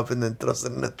 picks it up, and then throws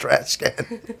it in the trash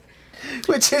can.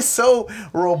 Which is so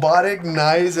robotic,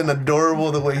 nice, and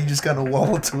adorable the way he just kind of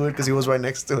wobbled to it because he was right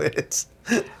next to it.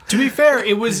 To be fair,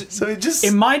 it was. So it just.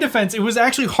 In my defense, it was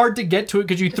actually hard to get to it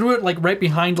because you threw it like right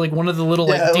behind like one of the little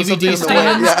Yeah, it was DVD something in the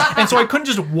way, stands, yeah. and so I couldn't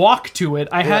just walk to it.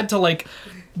 I had to like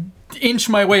inch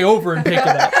my way over and pick it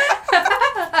up.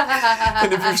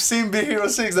 And if you've seen Big Hero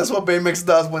 6, that's what Baymax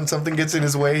does when something gets in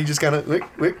his way. He just kind of, wick.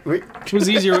 It was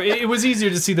easier. It was easier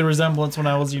to see the resemblance when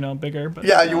I was bigger. But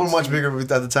Yeah, you were much bigger at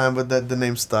the time, but the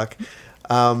name stuck.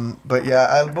 But yeah,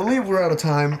 I believe we're out of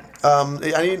time.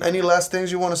 Any last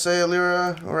things you want to say,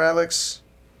 Alira or Alex?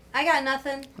 I got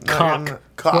nothing. Cock.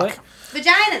 Cock. What?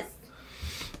 Vaginas.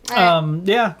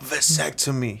 Yeah,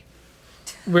 Vasectomy.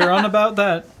 we're on about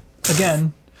that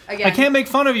again. Again. I can't make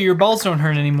fun of you. Your balls don't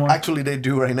hurt anymore. Actually, they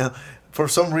do right now. For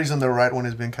some reason, the right one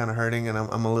has been kind of hurting, and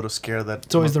I'm a little scared that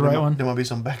It's always the right one. There might be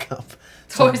some backup.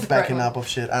 always Some the right backing one. up of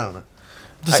shit. I don't know.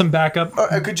 Just some backup.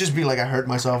 Or it could just be like I hurt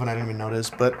myself and I didn't even notice.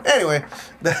 But anyway,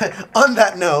 on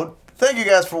that note, thank you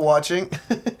guys for watching.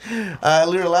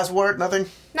 Lyra, last word? Nothing?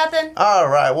 Nothing. All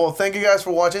right. Well, thank you guys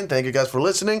for watching. Thank you guys for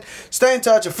listening. Stay in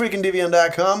touch at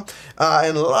freakingdeviant.com.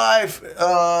 And life...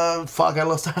 fuck, I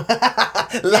lost...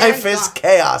 life is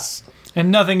chaos.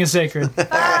 And nothing is sacred.